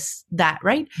notice that,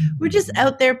 right? We're just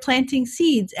out there planting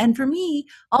seeds. And for me,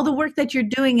 all the work that you're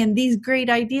doing and these great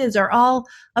ideas are all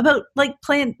about like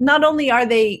not only are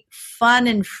they fun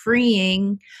and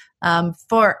freeing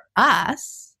for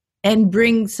us and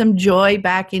bring some joy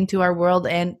back into our world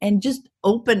and just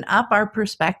open up our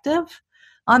perspective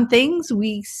on things.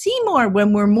 We see more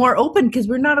when we're more open because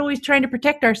we're not always trying to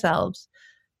protect ourselves,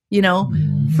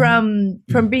 from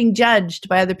being judged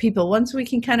by other people. Once we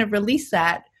can kind of release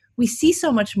that, we see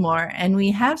so much more and we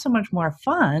have so much more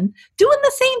fun doing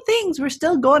the same things. We're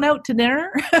still going out to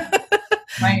dinner,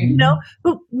 right?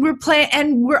 But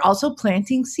we're also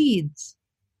planting seeds.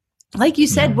 Like you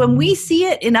said, when we see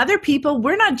it in other people,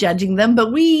 we're not judging them,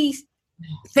 but we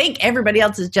think everybody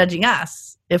else is judging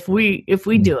us if we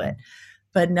do it.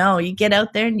 But no, you get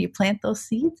out there and you plant those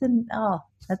seeds and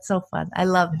that's so fun. I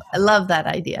love that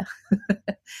idea.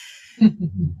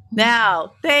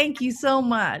 Now, thank you so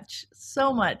much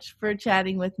for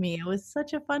chatting with me. It was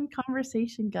such a fun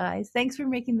conversation, guys. Thanks for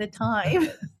making the time.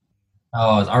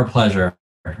 Oh, it's our pleasure.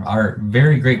 Our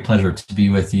very great pleasure to be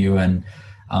with you. And,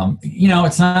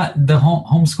 it's not the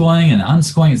homeschooling and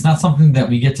unschooling. It's not something that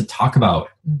we get to talk about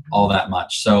all that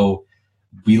much. So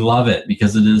we love it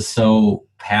because it is so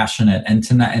passionate, and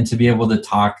to be able to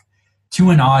talk to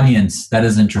an audience that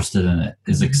is interested in it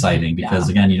is exciting because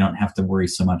again, you don't have to worry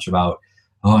so much about,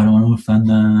 I don't want to offend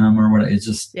them or what. It's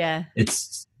just,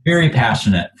 it's very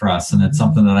passionate for us. And it's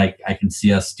something that I can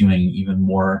see us doing even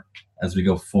more as we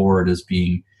go forward as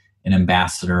being an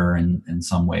ambassador in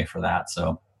some way for that.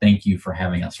 So thank you for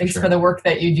having us. Thanks for the work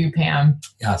that you do, Pam.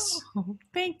 Yes. Oh,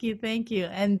 thank you.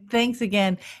 And thanks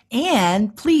again.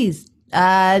 And please,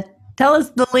 tell us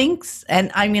the links,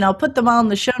 and I'll put them all in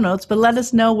the show notes, but let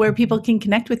us know where people can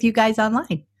connect with you guys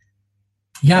online.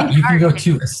 Yeah, you can go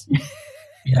to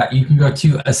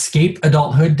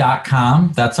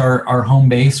escapeadulthood.com. That's our home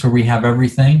base where we have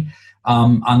everything.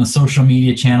 On the social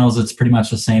media channels, it's pretty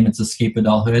much the same. It's Escape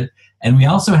Adulthood. And we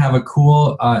also have a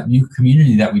cool new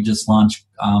community that we just launched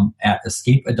at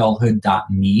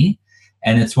escapeadulthood.me.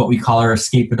 And it's what we call our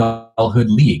Escape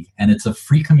Adulthood League. And it's a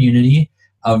free community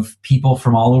of people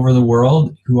from all over the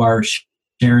world who are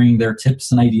sharing their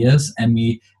tips and ideas. And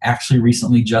we actually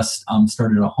recently just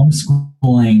started a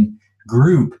homeschooling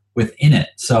group within it.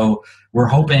 So we're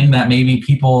hoping that maybe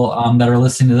people that are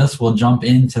listening to this will jump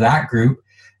into that group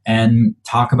and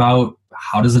talk about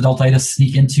how does adultitis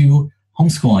sneak into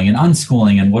homeschooling and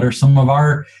unschooling, and what are some of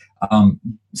our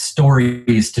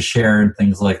stories to share and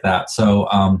things like that.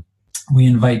 So we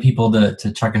invite people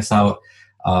to check us out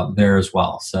there as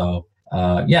well. So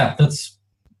that's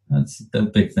the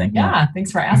big thing. Yeah,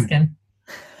 thanks for asking.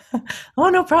 Oh,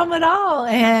 no problem at all.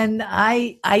 And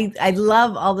I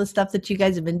love all the stuff that you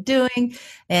guys have been doing,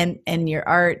 and your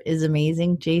art is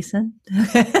amazing, Jason.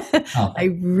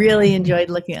 I really enjoyed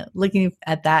looking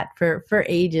at that for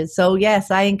ages. So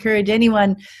yes, I encourage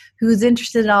anyone who's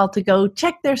interested at all to go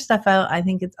check their stuff out. I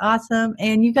think it's awesome.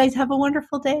 And you guys have a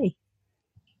wonderful day.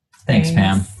 Thanks,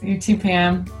 Pam. You too,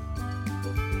 Pam.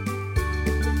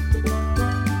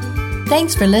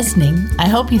 Thanks for listening. I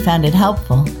hope you found it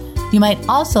helpful. You might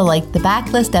also like the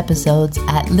backlist episodes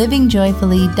at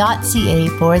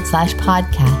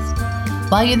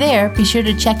livingjoyfully.ca/podcast. While you're there, be sure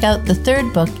to check out the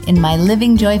third book in my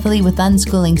Living Joyfully with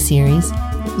Unschooling series,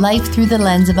 Life Through the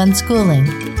Lens of Unschooling.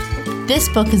 This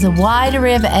book is a wide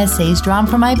array of essays drawn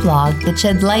from my blog that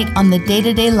shed light on the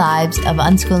day-to-day lives of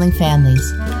unschooling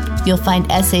families. You'll find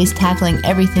essays tackling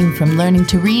everything from learning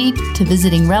to read to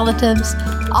visiting relatives,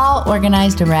 all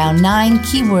organized around 9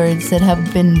 key words that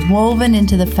have been woven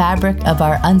into the fabric of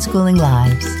our unschooling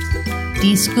lives.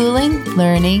 Deschooling,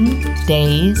 learning,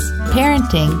 days,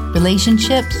 parenting,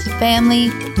 relationships,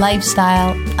 family,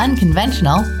 lifestyle,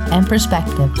 unconventional, and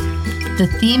perspective. The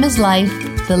theme is life,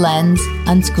 the lens,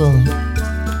 unschooling.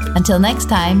 Until next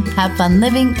time, have fun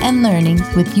living and learning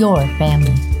with your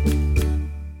family.